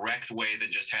more direct way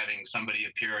than just having somebody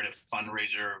appear at a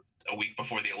fundraiser a week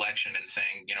before the election and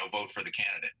saying, vote for the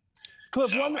candidate.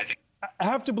 Cliff, I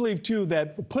have to believe, too,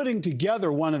 that putting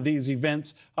together one of these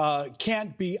events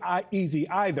can't be easy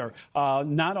either.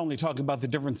 Not only talking about the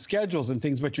different schedules and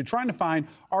things, but you're trying to find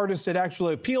artists that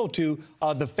actually appeal to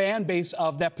the fan base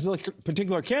of that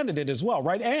particular candidate as well,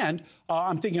 right? And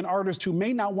I'm thinking artists who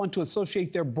may not want to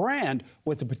associate their brand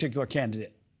with a particular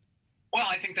candidate. Well,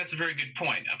 I think that's a very good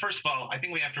point. First of all, I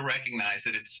think we have to recognize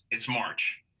that it's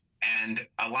March. And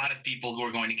a lot of people who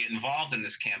are going to get involved in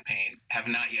this campaign have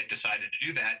not yet decided to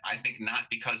do that. I think not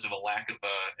because of a lack of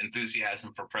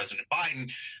enthusiasm for President Biden,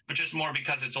 but just more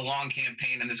because it's a long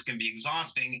campaign and this can be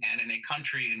exhausting. And in a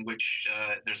country in which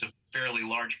there's a fairly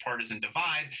large partisan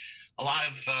divide, a lot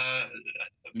of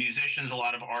musicians, a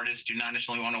lot of artists do not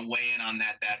necessarily want to weigh in on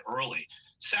that early.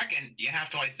 Second, you have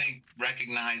to, I think,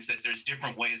 recognize that there's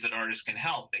different ways that artists can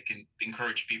help. They can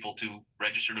encourage people to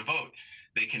register to vote.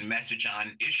 They can message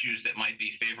on issues that might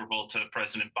be favorable to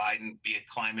President Biden, be it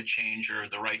climate change or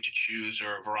the right to choose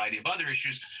or a variety of other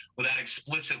issues, without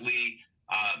explicitly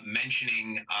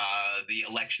mentioning the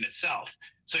election itself.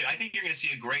 So I think you're going to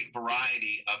see a great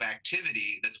variety of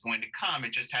activity that's going to come.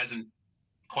 It just hasn't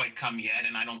quite come yet,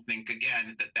 and I don't think,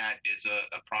 again, that is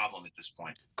a problem at this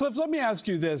point. Cliff, let me ask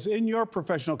you this. In your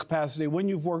professional capacity, when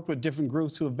you've worked with different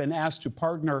groups who have been asked to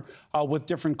partner with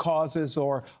different causes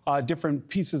or different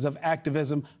pieces of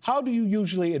activism, how do you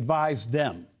usually advise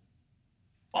them?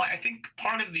 Well, I think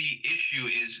part of the issue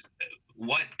is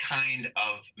what kind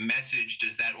of message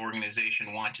does that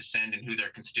organization want to send and who their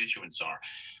constituents are.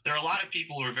 There are a lot of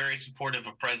people who are very supportive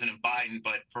of President Biden,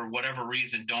 but for whatever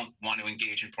reason don't want to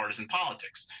engage in partisan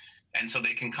politics. And so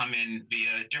they can come in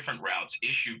via different routes,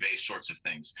 issue-based sorts of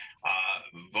things.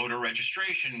 Voter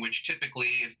registration, which typically,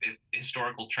 if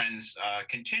historical trends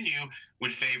continue,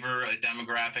 would favor a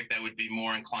demographic that would be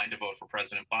more inclined to vote for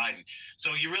President Biden.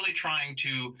 So you're really trying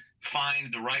to find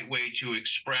the right way to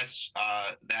express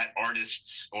that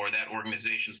artist's or that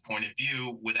organization's point of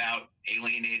view without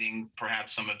alienating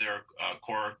perhaps some of their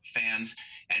core fans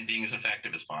and being as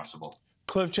effective as possible.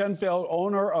 Cliff Chenfeld,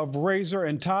 owner of Razor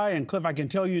and Tie. And Cliff, I can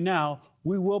tell you now,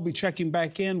 we will be checking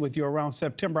back in with you around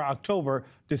September, October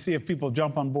to see if people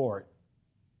jump on board.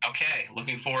 Okay,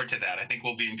 looking forward to that. I think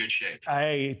we'll be in good shape.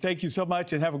 Hey, thank you so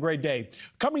much and have a great day.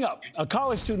 Coming up, a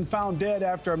college student found dead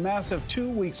after a massive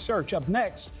 2-week search. Up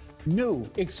next, new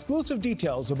exclusive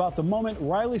details about the moment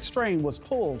Riley Strain was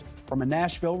pulled from a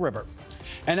Nashville river.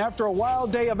 And after a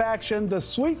wild day of action, the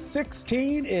Sweet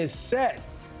 16 is set.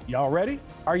 Y'all ready?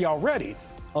 Are y'all ready?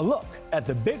 A look at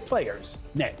the big players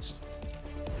next.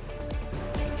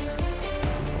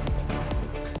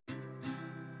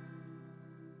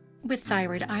 With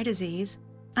thyroid eye disease,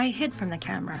 I hid from the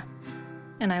camera,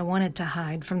 and I wanted to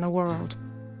hide from the world.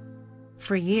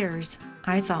 For years,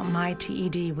 I thought my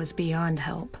TED was beyond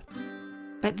help.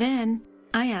 But then,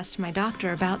 I asked my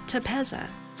doctor about Tepezza.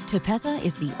 Tepezza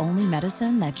is the only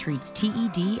medicine that treats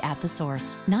TED at the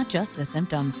source, not just the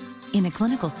symptoms. In a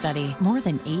clinical study, more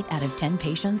than 8 out of 10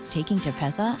 patients taking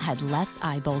Tepezza had less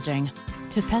eye bulging.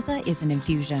 Tepezza is an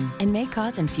infusion and may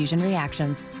cause infusion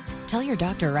reactions. Tell your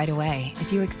doctor right away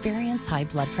if you experience high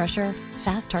blood pressure,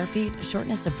 fast heartbeat,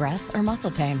 shortness of breath, or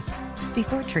muscle pain.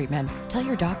 Before treatment, tell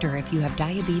your doctor if you have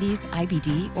diabetes,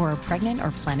 IBD, or are pregnant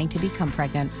or planning to become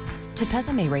pregnant.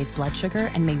 Tepezza may raise blood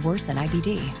sugar and may worsen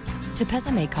IBD.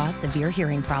 Tepezza may cause severe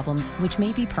hearing problems, which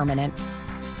may be permanent.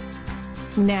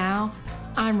 Now,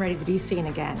 I'm ready to be seen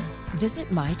again. Visit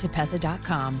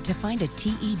mytepezza.com to find a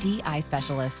TED eye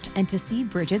specialist and to see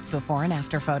Bridget's before and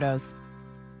after photos.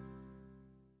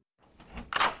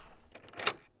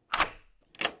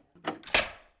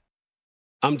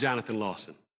 I'm Jonathan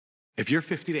Lawson. If you're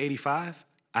 50 to 85,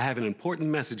 I have an important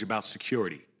message about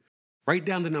security. Write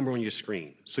down the number on your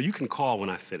screen so you can call when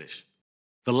I finish.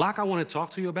 The lock I want to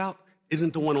talk to you about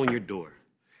isn't the one on your door.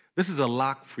 This is a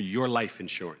lock for your life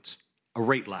insurance, a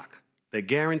rate lock that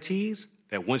guarantees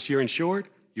that once you're insured,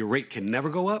 your rate can never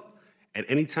go up at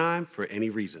any time for any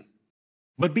reason.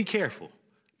 But be careful.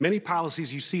 Many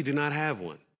policies you see do not have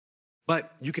one.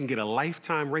 But you can get a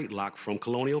lifetime rate lock from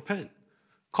Colonial Penn.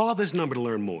 Call this number to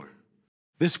learn more.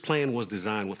 This plan was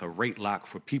designed with a rate lock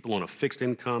for people on a fixed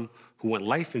income who want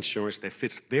life insurance that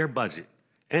fits their budget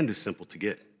and is simple to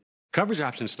get. Coverage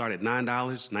options start at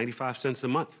 $9.95 a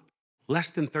month, less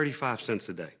than 35 cents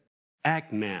a day.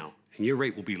 Act now, and your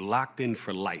rate will be locked in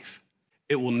for life.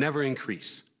 It will never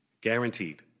increase,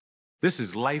 guaranteed. This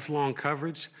is lifelong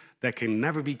coverage that can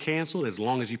never be canceled as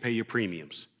long as you pay your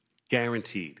premiums,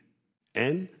 guaranteed.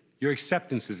 And your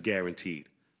acceptance is guaranteed,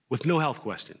 with no health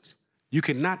questions. You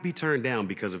cannot be turned down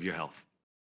because of your health.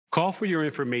 Call for your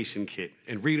information kit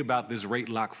and read about this rate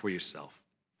lock for yourself.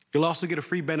 You'll also get a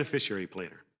free beneficiary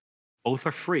planner. Both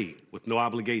are free with no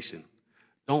obligation.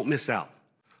 Don't miss out.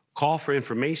 Call for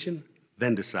information,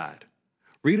 then decide.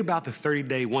 Read about the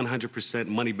 30-day 100%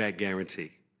 money-back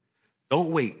guarantee.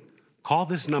 Don't wait. Call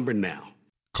this number now.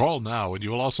 Call now and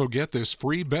you'll also get this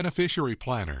free beneficiary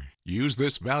planner. Use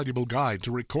this valuable guide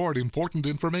to record important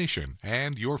information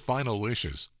and your final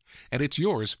wishes. And it's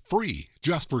yours free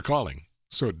just for calling.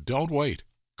 So don't wait.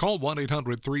 Call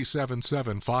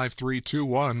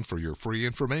 1-800-377-5321 for your free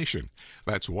information.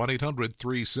 That's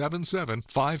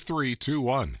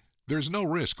 1-800-377-5321. There's no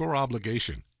risk or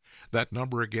obligation. That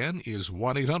number again is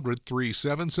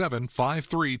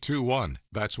 1-800-377-5321.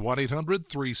 That's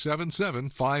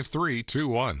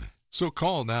 1-800-377-5321. So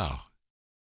call now.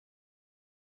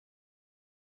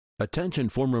 Attention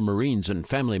former Marines and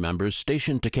family members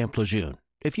stationed to Camp Lejeune.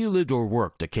 If you lived or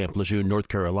worked at Camp Lejeune, North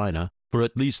Carolina, for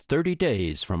at least 30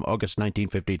 days from August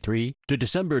 1953 to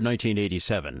December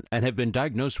 1987 and have been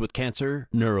diagnosed with cancer,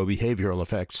 neurobehavioral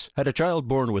effects, had a child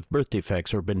born with birth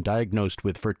defects, or been diagnosed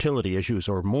with fertility issues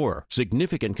or more,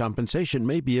 significant compensation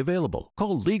may be available.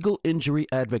 Call Legal Injury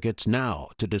Advocates now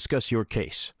to discuss your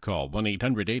case. Call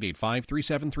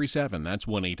 1-800-885-3737. That's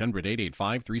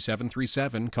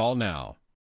 1-800-885-3737. Call now.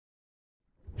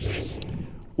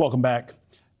 Welcome back.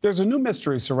 There's a new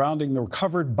mystery surrounding the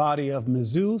recovered body of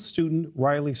Mizzou student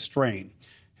Riley Strain.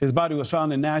 His body was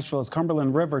found in Nashville's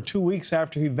Cumberland River 2 weeks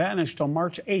after he vanished on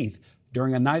March 8th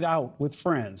during a night out with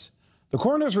friends. The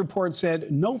coroner's report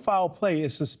said no foul play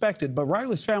is suspected, but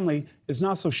Riley's family is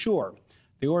not so sure.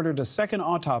 They ordered a second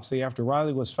autopsy after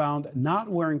Riley was found not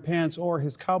wearing pants or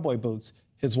his cowboy boots,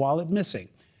 his wallet missing.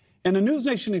 In a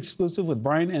NewsNation exclusive with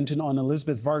Brian Enton on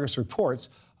Elizabeth Vargas Reports,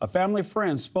 a family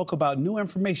friend spoke about new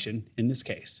information in this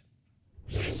case.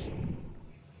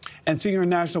 And senior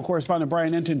national correspondent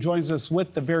Brian Enton joins us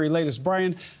with the very latest.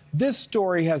 Brian, this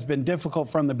story has been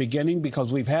difficult from the beginning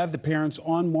because we've had the parents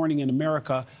on Morning in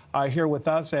America here with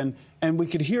us, and we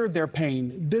could hear their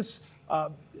pain. This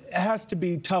has to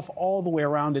be tough all the way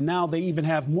around, and now they even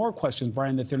have more questions,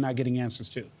 Brian, that they're not getting answers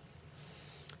to.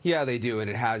 Yeah, they do, and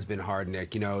it has been hard,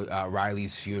 Nick. You know,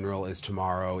 Riley's funeral is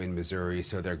tomorrow in Missouri,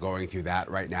 so they're going through that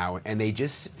right now, and they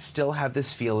just still have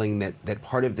this feeling that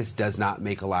part of this does not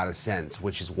make a lot of sense,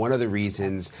 which is one of the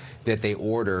reasons that they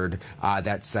ordered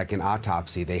that second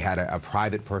autopsy. They had a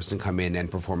private person come in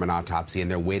and perform an autopsy, and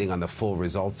they're waiting on the full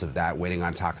results of that, waiting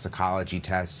on toxicology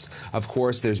tests. Of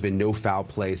course, there's been no foul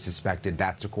play suspected.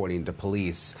 That's according to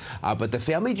police. But the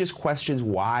family just questions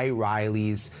why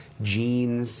Riley's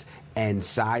jeans and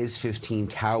size 15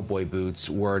 cowboy boots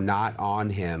were not on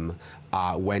him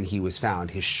when he was found.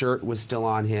 His shirt was still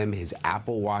on him, his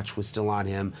Apple Watch was still on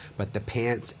him, but the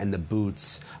pants and the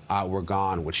boots were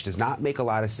gone, which does not make a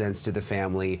lot of sense to the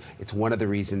family. It's one of the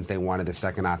reasons they wanted the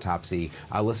second autopsy.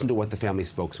 Listen to what the family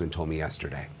spokesman told me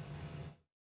yesterday.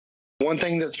 One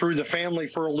thing that threw the family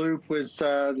for a loop was,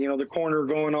 the coroner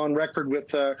going on record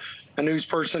with a news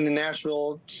person in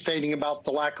Nashville stating about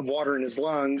the lack of water in his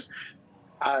lungs.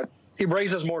 It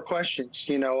raises more questions.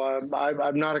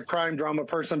 I'm not a crime drama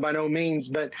person by no means,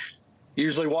 but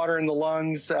usually water in the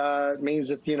lungs means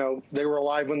that, they were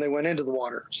alive when they went into the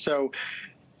water. So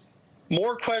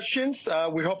more questions.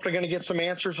 We hope they're going to get some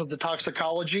answers with the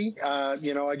toxicology.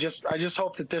 I just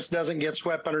hope that this doesn't get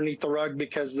swept underneath the rug,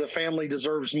 because the family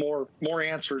deserves more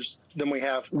answers than we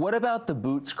have. What about the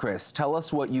boots, Chris? Tell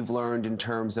us what you've learned in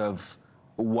terms of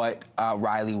what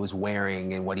Riley was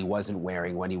wearing and what he wasn't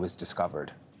wearing when he was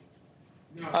discovered.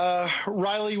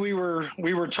 Riley, we were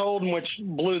told, which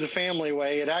blew the family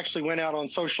away. It actually went out on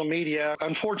social media.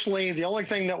 Unfortunately, the only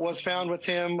thing that was found with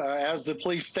him, as the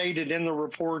police stated in the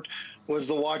report, was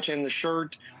the watch and the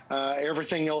shirt.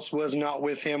 Everything else was not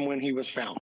with him when he was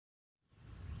found.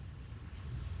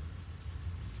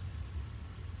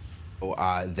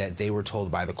 That they were told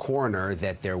by the coroner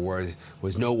that there was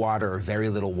no water or very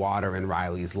little water in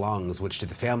Riley's lungs, which to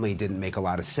the family didn't make a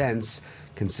lot of sense,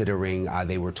 considering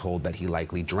they were told that he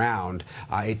likely drowned.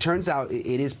 It turns out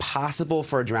it is possible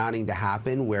for a drowning to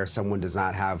happen where someone does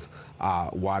not have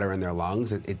water in their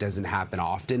lungs. It doesn't happen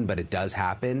often, but it does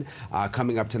happen.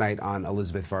 Coming up tonight on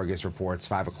Elizabeth Vargas Reports,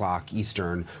 5 o'clock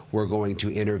Eastern, we're going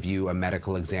to interview a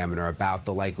medical examiner about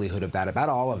the likelihood of that, about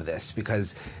all of this,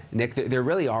 because, Nick, there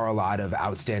really are a lot of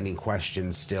outstanding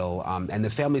questions still, and the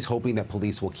family's hoping that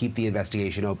police will keep the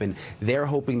investigation open. They're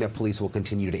hoping that police will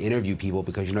continue to interview people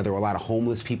because, there were a lot of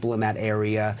homeless people in that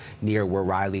area near where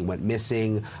Riley went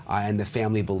missing, and the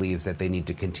family believes that they need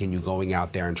to continue going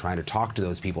out there and trying to talk to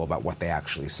those people about what they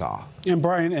actually saw. And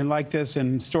Brian, and like this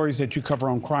and stories that you cover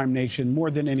on Crime Nation,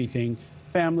 more than anything,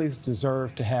 families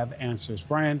deserve to have answers.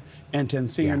 Brian Enton,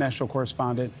 senior national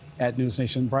correspondent at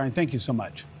NewsNation. Brian, thank you so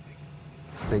much.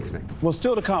 Thanks, Nick. Well,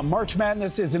 still to come, March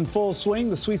Madness is in full swing.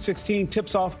 The Sweet 16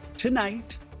 tips off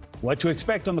tonight. What to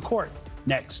expect on the court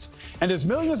next. And as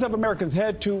millions of Americans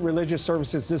head to religious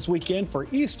services this weekend for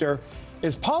Easter,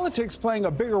 is politics playing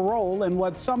a bigger role in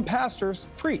what some pastors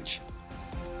preach?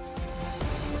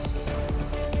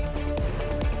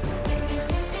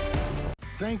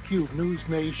 Thank you,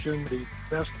 NewsNation, the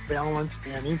best balanced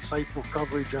and insightful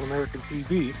coverage on American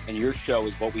TV. And your show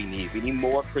is what we need. We need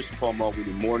more Chris Cuomo. We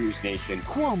need more NewsNation.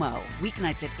 CUOMO,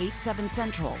 weeknights at 8, 7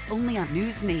 Central, only on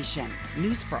NewsNation.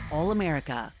 News for all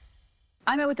America.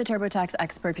 I met with the TurboTax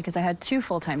expert because I had 2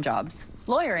 full-time jobs,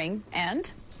 lawyering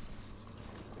and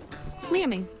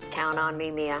lambing. Count on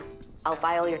me, Mia. I'll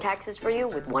file your taxes for you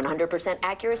with 100%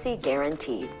 accuracy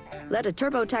guaranteed. Let a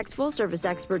TurboTax full-service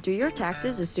expert do your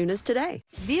taxes as soon as today.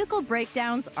 Vehicle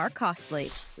breakdowns are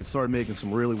costly. It started making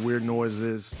some really weird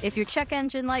noises. If your check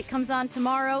engine light comes on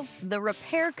tomorrow, the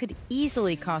repair could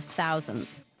easily cost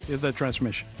thousands. Here's that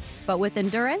transmission. But with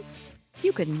Endurance,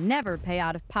 you could never pay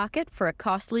out of pocket for a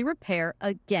costly repair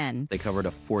again. They covered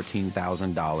a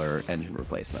 $14,000 engine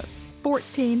replacement.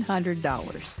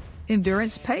 $1,400.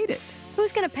 Endurance paid it.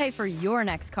 Who's going to pay for your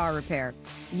next car repair?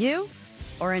 You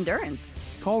or Endurance?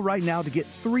 Call right now to get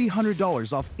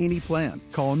 $300 off any plan.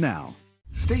 Call now.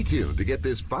 Stay tuned to get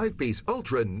this 5-piece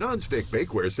Ultra Non-Stick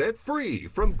Bakeware set free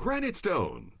from Granite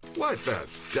Stone. What the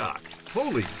stuck?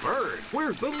 Holy bird,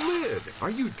 where's the lid? Are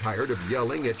you tired of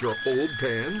yelling at your old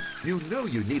pans? You know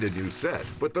you need a new set,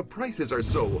 but the prices are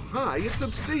so high it's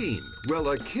obscene. Well,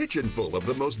 a kitchen full of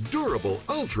the most durable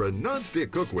Ultra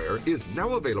Non-Stick cookware is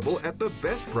now available at the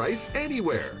best price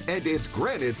anywhere, and it's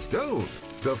Granite Stone.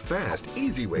 The fast,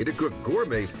 easy way to cook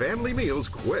gourmet family meals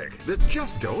quick that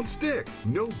just don't stick.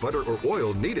 No butter or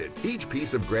oil needed. Each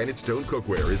piece of Granite Stone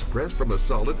cookware is pressed from a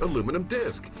solid aluminum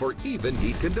disc for even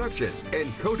heat conduction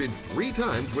and coated 3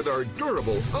 times with our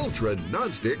durable Ultra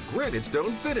Non-Stick Granite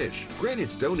Stone finish. Granite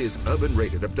Stone is oven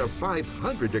rated up to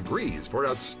 500 degrees for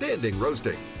outstanding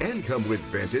roasting and come with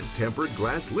vented tempered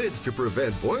glass lids to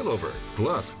prevent boilover.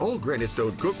 Plus, all Granite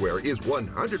Stone cookware is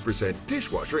 100%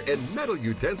 dishwasher and metal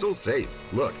utensil safe.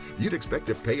 Look, you'd expect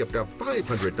to pay up to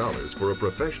 $500 for a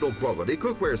professional quality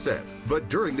cookware set. But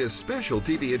during this special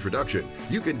TV introduction,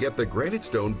 you can get the Granite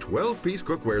Stone 12-piece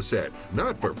cookware set,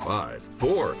 not for $5,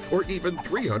 $4, or even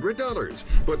 $300,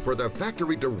 but for the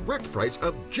factory direct price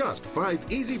of just 5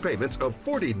 easy payments of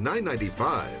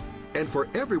 $49.95. And for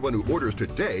everyone who orders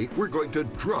today, we're going to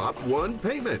drop 1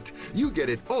 payment. You get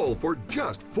it all for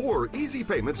just 4 easy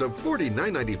payments of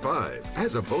 $49.95.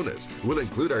 As a bonus, we'll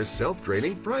include our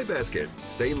self-draining fry basket,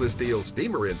 stainless steel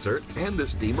steamer insert, and the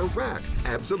steamer rack,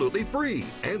 absolutely free.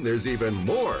 And there's even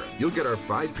more. You'll get our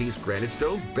 5-piece Granite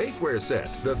Stone bakeware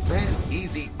set, the fast,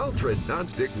 easy, ultra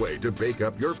non-stick way to bake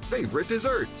up your favorite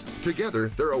desserts.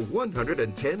 Together, they're a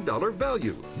 $110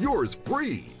 value, yours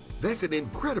free. That's an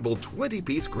incredible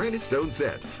 20-piece Granite Stone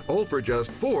set, all for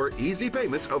just 4 easy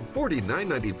payments of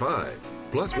 $49.95.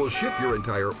 Plus, we'll ship your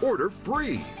entire order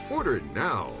free. Order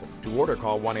now. To order,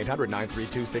 call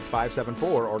 1-800-932-6574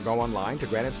 or go online to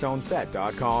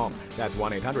granitestoneset.com. That's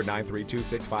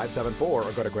 1-800-932-6574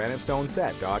 or go to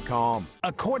granitestoneset.com.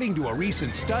 According to a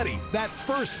recent study, that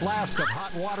first blast of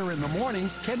hot water in the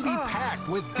morning can be packed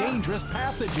with dangerous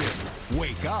pathogens.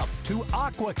 Wake up to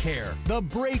AquaCare, the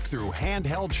breakthrough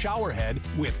handheld shower head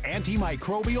with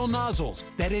antimicrobial nozzles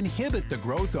that inhibit the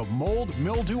growth of mold,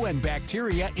 mildew, and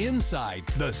bacteria inside.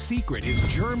 The secret is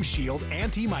Germ Shield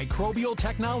antimicrobial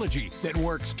technology that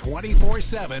works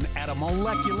 24/7 at a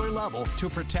molecular level to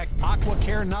protect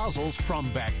AquaCare nozzles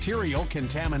from bacterial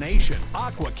contamination.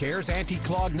 AquaCare's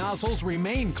anti-clog nozzles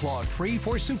remain clog-free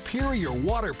for superior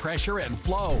water pressure and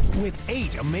flow with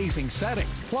 8 amazing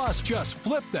settings. Plus, just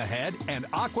flip the head and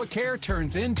AquaCare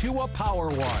turns into a power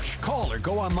wash. Call or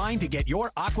go online to get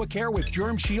your AquaCare with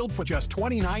Germ Shield for just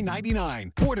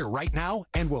 $29.99. Order right now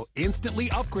and we'll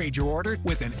instantly upgrade your order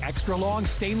with an extra long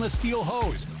stainless steel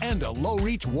hose and a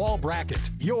low-reach wall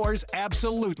bracket. Yours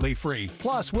absolutely free.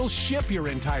 Plus, we'll ship your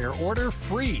entire order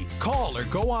free. Call or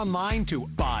go online to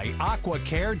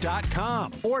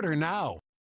buyaquacare.com. Order now.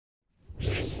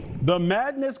 The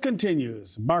madness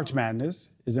continues. March Madness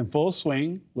is in full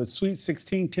swing with Sweet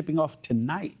 16 tipping off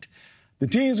tonight. The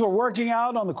teams were working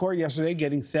out on the court yesterday,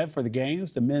 getting set for the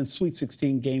games. The men's Sweet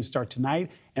 16 games start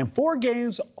tonight and 4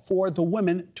 games for the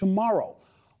women tomorrow.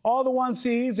 All the 1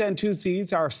 seeds and 2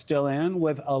 seeds are still in,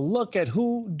 with a look at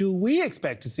who do we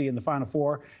expect to see in the Final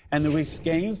Four and the week's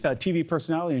games. TV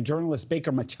personality and journalist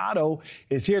Baker Machado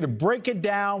is here to break it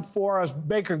down for us.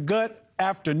 Baker, good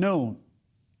afternoon.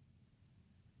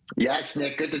 Yes,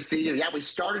 Nick, good to see you. Yeah, we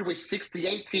started with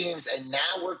 68 teams, and now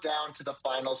we're down to the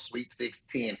final Sweet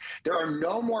 16. There are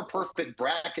no more perfect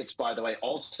brackets, by the way,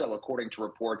 also according to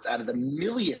reports, out of the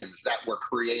millions that were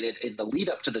created in the lead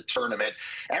up to the tournament.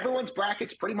 Everyone's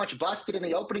brackets pretty much busted in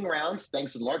the opening rounds,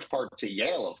 thanks in large part to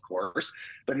Yale, of course.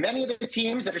 But many of the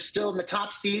teams that are still in the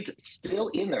top seeds, still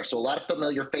in there, so a lot of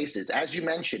familiar faces. As you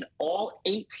mentioned, all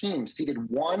 8 teams seeded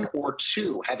 1 or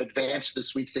 2 have advanced to the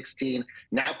Sweet 16,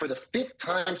 now for the 5th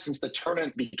time since the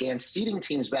tournament began seeding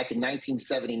teams back in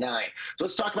 1979. So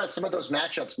let's talk about some of those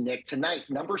matchups, Nick. Tonight,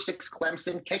 number 6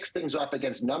 Clemson kicks things off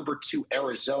against number 2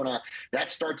 Arizona.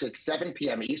 That starts at 7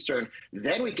 p.m. Eastern.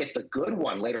 Then we get the good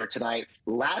one later tonight.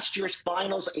 Last year's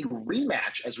finals, a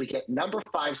rematch, as we get number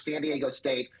 5 San Diego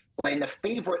State playing the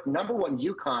favorite number 1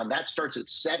 UConn. That starts at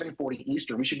 7:40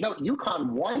 Eastern. We should note UConn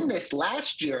won this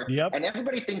last year, and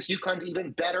everybody thinks UConn's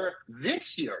even better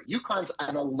this year. UConn's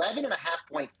an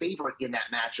 11.5-point favorite in that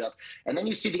matchup. And then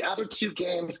you see the other 2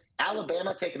 games,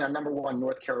 Alabama taking on number 1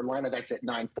 North Carolina. That's at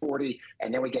 9:40.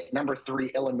 And then we get number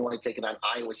 3 Illinois taking on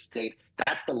Iowa State.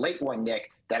 That's the late one,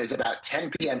 Nick. That is about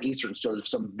 10 p.m. Eastern. So there's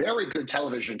some very good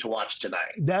television to watch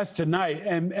tonight. That's tonight.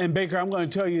 And Baker, I'm going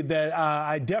to tell you that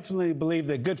I definitely believe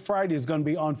that Good Friday is going to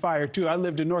be on fire, too. I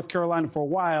lived in North Carolina for a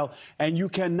while, and you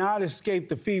cannot escape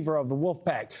the fever of the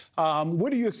Wolfpack.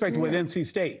 What do you expect with NC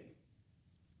State?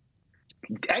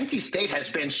 NC State has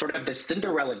been sort of the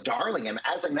Cinderella darling. And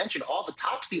as I mentioned, all the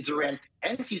top seeds are in.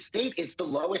 NC State is the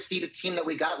lowest seeded team that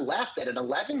we got left at an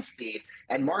 11 seed.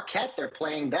 And Marquette, they're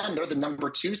playing them. They're the number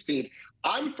 2 seed.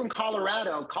 I'm from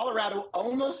Colorado. Colorado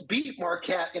almost beat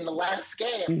Marquette in the last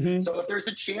game. So if there's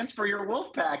a chance for your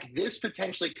Wolfpack, this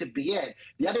potentially could be it.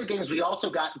 The other games, we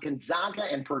also got Gonzaga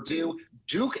and Purdue,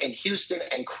 Duke and Houston,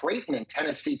 and Creighton and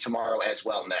Tennessee tomorrow as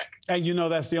well, Nick. And you know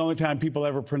that's the only time people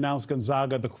ever pronounce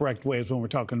Gonzaga the correct way is when we're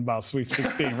talking about Sweet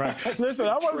 16, right? Listen,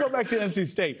 I want to go back to NC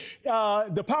State.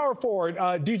 The power forward,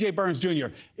 DJ Burns Jr.,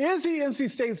 is he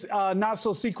NC State's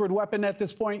not-so-secret weapon at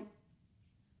this point?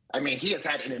 I mean, he has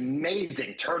had an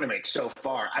amazing tournament so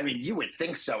far. I mean, you would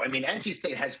think so. I mean, NC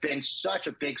State has been such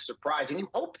a big surprise, and you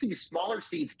hope these smaller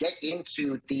seeds get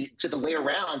into the later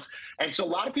rounds. And so a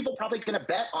lot of people probably going to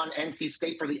bet on NC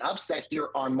State for the upset here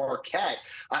on Marquette.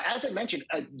 As I mentioned,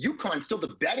 UConn's still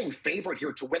the betting favorite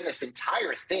here to win this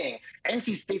entire thing.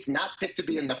 NC State's not picked to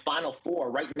be in the Final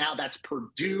Four. Right now, that's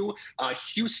Purdue,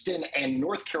 Houston, and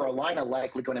North Carolina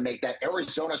likely going to make that.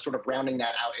 Arizona sort of rounding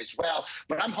that out as well.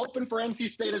 But I'm hoping for NC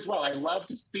State as well. I love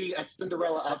to see a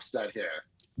Cinderella upset here.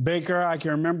 Baker, I can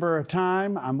remember a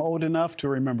time, I'm old enough to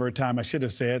remember a time, I should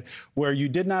have said, where you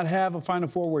did not have a Final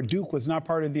Four where Duke was not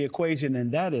part of the equation,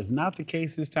 and that is not the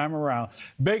case this time around.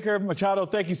 Baker Machado,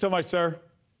 thank you so much, sir.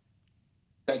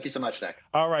 Thank you so much, Nick.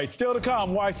 All right, still to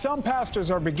come, why some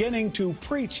pastors are beginning to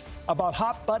preach about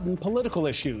hot-button political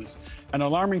issues. An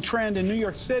alarming trend in New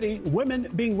York City, women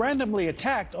being randomly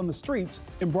attacked on the streets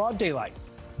in broad daylight.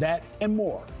 That and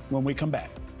more when we come back.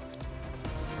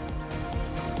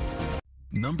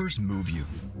 Numbers move you,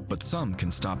 but some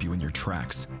can stop you in your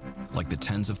tracks, like the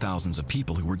tens of thousands of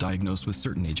people who were diagnosed with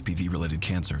certain HPV-related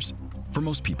cancers. For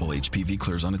most people, HPV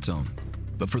clears on its own,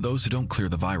 but for those who don't clear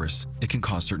the virus, it can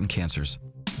cause certain cancers.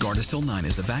 Gardasil 9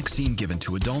 is a vaccine given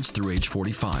to adults through age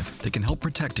 45 that can help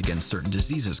protect against certain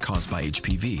diseases caused by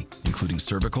HPV, including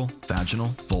cervical, vaginal,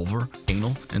 vulvar,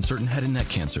 anal, and certain head and neck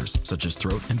cancers, such as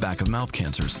throat and back of mouth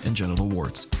cancers and genital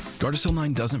warts. Gardasil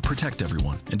 9 doesn't protect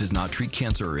everyone and does not treat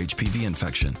cancer or HPV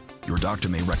infection. Your doctor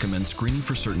may recommend screening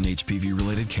for certain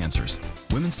HPV-related cancers.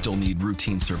 Women still need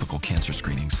routine cervical cancer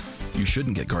screenings. You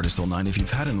shouldn't get Gardasil 9 if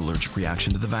you've had an allergic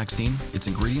reaction to the vaccine, its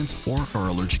ingredients, or are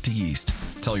allergic to yeast.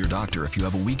 Tell your doctor if you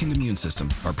have a weakened immune system,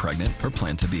 are pregnant, or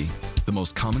plan to be. The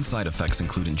most common side effects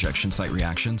include injection site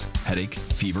reactions, headache,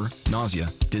 fever, nausea,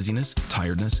 dizziness,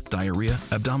 tiredness, diarrhea,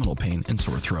 abdominal pain, and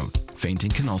sore throat.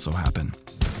 Fainting can also happen.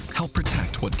 Help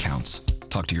protect what counts.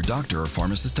 Talk to your doctor or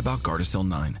pharmacist about Gardasil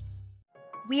 9.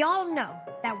 We all know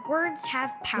that words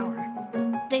have power.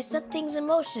 They set things in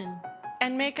motion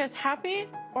and make us happy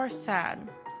or sad.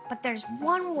 But there's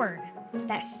one word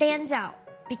that stands out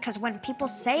because when people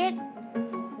say it,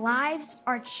 lives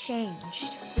are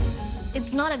changed.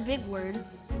 It's not a big word.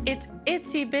 It's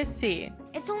itsy bitsy.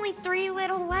 It's only 3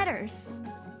 little letters.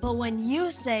 But when you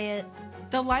say it,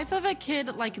 the life of a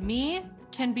kid like me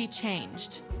can be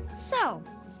changed. So,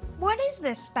 what is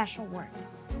this special word?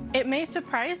 It may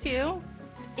surprise you.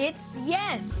 It's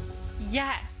yes.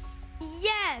 Yes.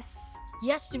 Yes.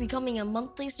 Yes to becoming a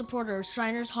monthly supporter of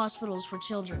Shriners Hospitals for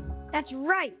Children. That's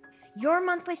right. Your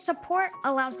monthly support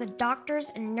allows the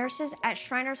doctors and nurses at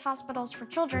Shriners Hospitals for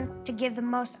Children to give the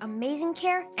most amazing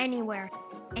care anywhere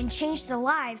and change the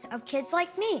lives of kids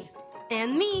like me.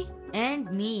 And me. And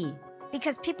me.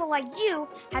 Because people like you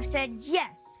have said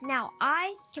yes. Now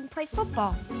I can play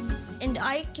football. And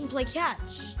I can play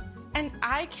catch. And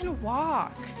I can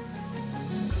walk.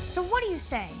 So what do you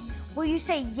say? Will you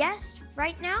say yes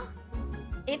right now?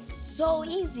 It's so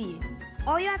easy.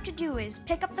 All you have to do is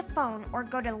pick up the phone or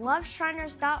go to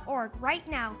loveshriners.org right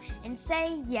now and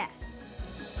say yes.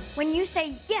 When you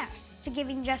say yes to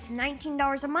giving just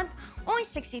 $19 a month, only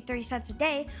 63 cents a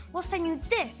day, we'll send you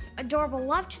this adorable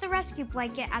Love to the Rescue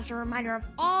blanket as a reminder of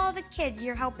all the kids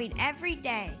you're helping every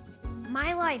day.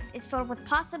 My life is filled with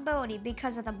possibility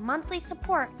because of the monthly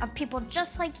support of people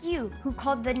just like you who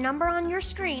called the number on your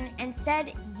screen and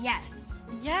said yes.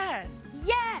 Yes.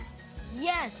 Yes.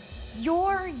 Yes.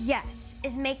 Your yes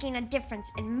is making a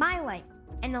difference in my life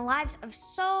and the lives of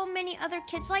so many other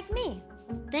kids like me.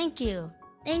 Thank you.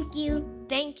 Thank you.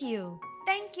 Thank you.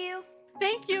 Thank you.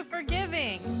 Thank you for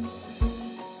giving.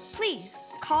 Please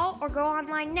call or go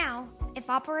online now. If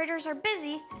operators are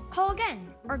busy, call again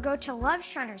or go to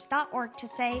loveshriners.org to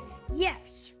say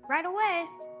yes right away.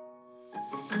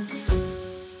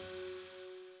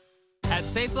 At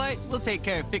Safelite, we'll take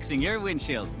care of fixing your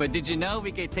windshield. But did you know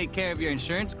we can take care of your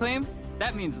insurance claim?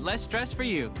 That means less stress for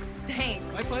you.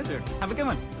 Thanks. My pleasure. Have a good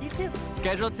one. You too.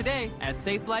 Schedule today at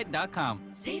safelite.com.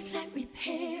 Safelite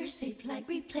repair, Safelite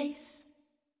replace.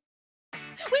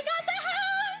 We got the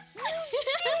house!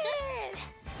 Did it!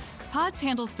 Pods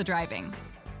handles the driving.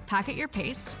 Pack at your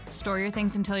pace, store your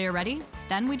things until you're ready,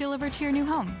 then we deliver to your new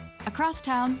home, across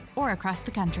town or across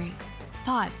the country.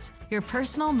 Pods, your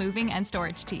personal moving and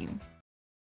storage team.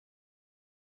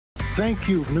 Thank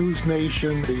you, News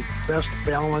Nation, the best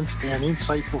balanced and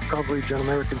insightful coverage on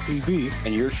American TV.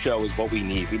 And your show is what we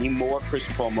need. We need more Chris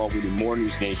Cuomo. We need more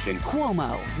News Nation.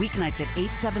 CUOMO, weeknights at 8,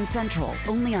 7 Central,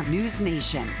 only on News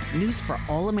Nation. News for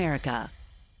all America.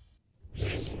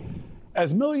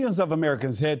 As millions of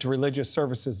Americans head to religious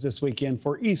services this weekend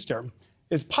for Easter,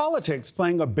 is politics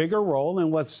playing a bigger role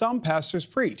in what some pastors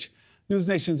preach? News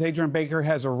Nation's Adrian Baker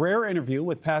has a rare interview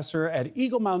with pastor at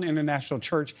Eagle Mountain International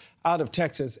Church out of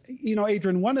Texas. You know,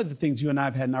 Adrian, one of the things you and I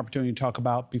have had an opportunity to talk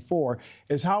about before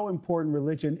is how important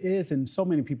religion is in so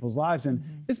many people's lives, and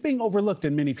it's being overlooked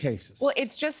in many cases. Well,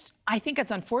 it's just, I think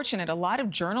it's unfortunate. A lot of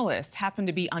journalists happen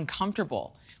to be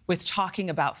uncomfortable with talking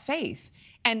about faith.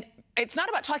 And it's not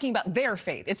about talking about their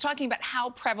faith. It's talking about how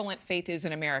prevalent faith is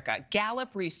in America. Gallup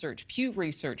research, Pew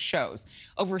Research shows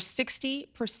over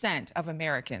 60% of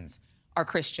Americans are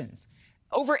Christians.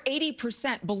 Over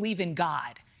 80% believe in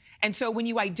God. And so when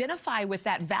you identify with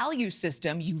that value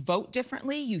system, you vote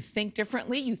differently, you think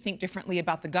differently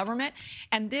about the government.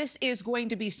 And this is going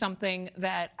to be something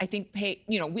that I think,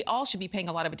 we all should be paying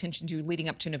a lot of attention to leading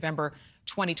up to November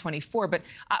 2024. But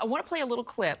I want to play a little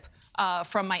clip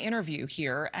from my interview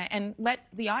here and let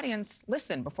the audience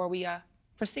listen before we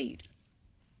proceed.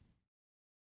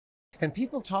 And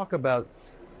people talk about,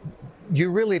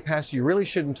 Pastor, you really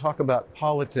shouldn't talk about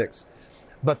politics.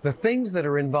 But the things that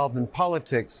are involved in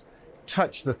politics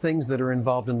touch the things that are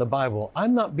involved in the Bible.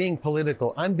 I'm not being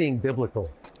political, I'm being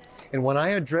biblical. And when I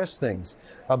address things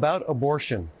about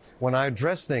abortion, when I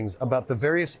address things about the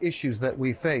various issues that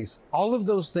we face, all of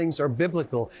those things are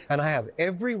biblical, and I have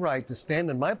every right to stand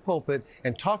in my pulpit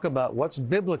and talk about what's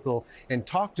biblical and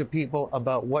talk to people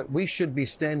about what we should be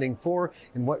standing for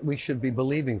and what we should be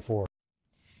believing for.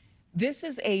 This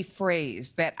is a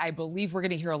phrase that I believe we're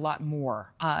going to hear a lot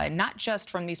more, not just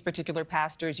from these particular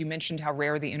pastors. You mentioned how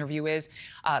rare the interview is.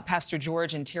 Pastor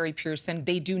George and Terry Pearson,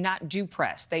 they do not do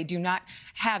press. They do not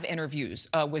have interviews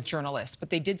with journalists, but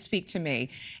they did speak to me.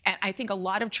 And I think a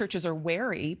lot of churches are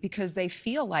wary because they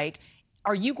feel like,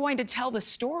 are you going to tell the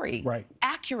story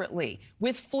accurately,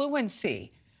 with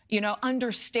fluency?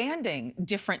 Understanding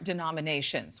different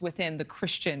denominations within the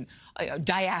Christian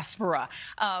diaspora.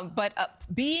 But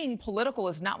being political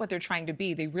is not what they're trying to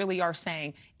be. They really are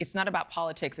saying it's not about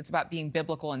politics. It's about being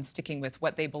biblical and sticking with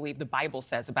what they believe the Bible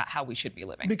says about how we should be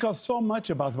living. Because so much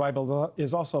about the Bible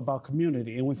is also about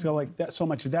community. And we feel like that so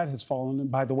much of that has fallen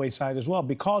by the wayside as well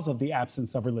because of the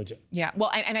absence of religion. Yeah,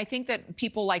 well, and I think that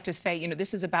people like to say,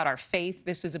 this is about our faith.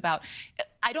 This is about...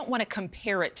 I don't want to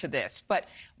compare it to this, but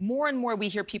more and more we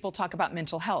hear people talk about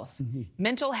mental health.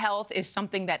 Mental health is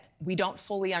something that we don't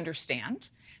fully understand.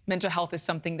 Mental health is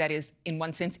something that is, in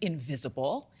one sense,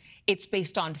 invisible. It's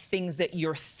based on things that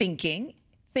you're thinking,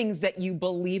 things that you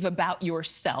believe about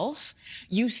yourself.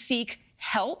 You seek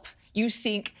help. You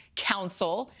seek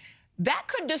counsel. That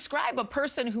could describe a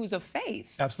person who's of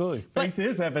faith. Absolutely. Faith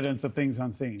is evidence of things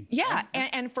unseen. Yeah,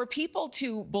 and for people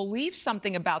to believe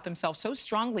something about themselves so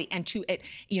strongly and to,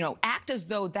 act as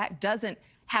though that doesn't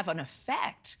have an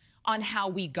effect on how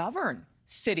we govern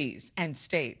cities and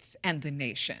states and the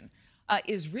nation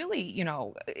is really,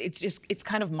 it's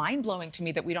kind of mind-blowing to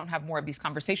me that we don't have more of these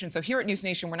conversations. So here at News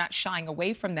Nation, we're not shying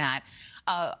away from that.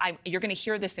 You're going to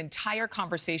hear this entire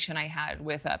conversation I had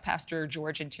with Pastor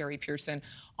George and Terry Pearson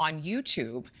on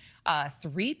YouTube.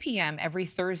 3 p.m. every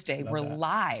Thursday, we're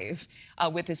live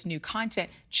with this new content,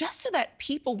 just so that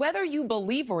people, whether you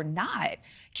believe or not,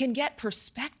 can get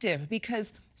perspective,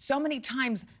 because so many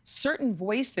times certain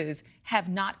voices have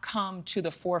not come to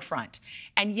the forefront.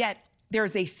 And yet,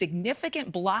 there's a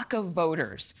significant block of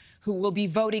voters who will be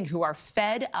voting who are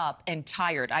fed up and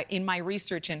tired. In my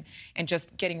research and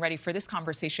just getting ready for this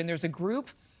conversation, there's a group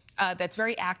that's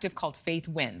very active called Faith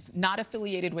Wins, not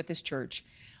affiliated with this church.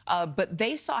 But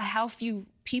they saw how few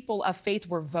people of faith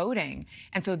were voting.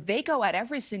 And so they go out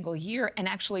every single year and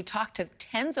actually talk to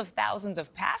tens of thousands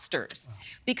of pastors.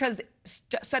 Because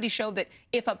studies show that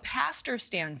if a pastor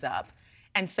stands up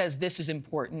and says, this is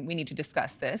important, we need to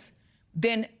discuss this,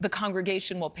 then the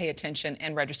congregation will pay attention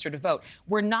and register to vote.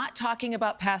 We're not talking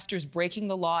about pastors breaking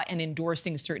the law and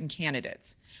endorsing certain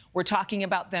candidates. We're talking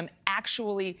about them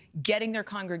actually getting their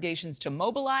congregations to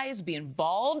mobilize, be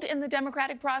involved in the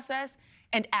democratic process,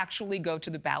 and actually go to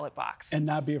the ballot box. And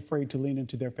not be afraid to lean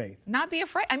into their faith. Not be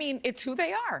afraid. I mean, it's who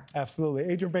they are. Absolutely.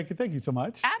 Adrian Baker, thank you so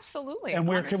much. Absolutely. And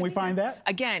where can we find that?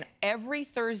 Again, every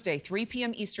Thursday, 3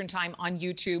 p.m. Eastern Time on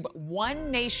YouTube. One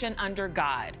Nation Under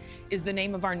God is the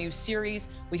name of our new series.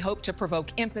 We hope to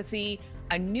provoke empathy,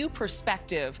 a new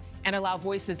perspective, and allow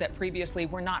voices that previously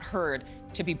were not heard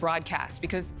to be broadcast,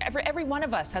 because every one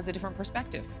of us has a different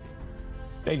perspective.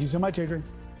 Thank you so much, Adrian.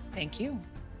 Thank you.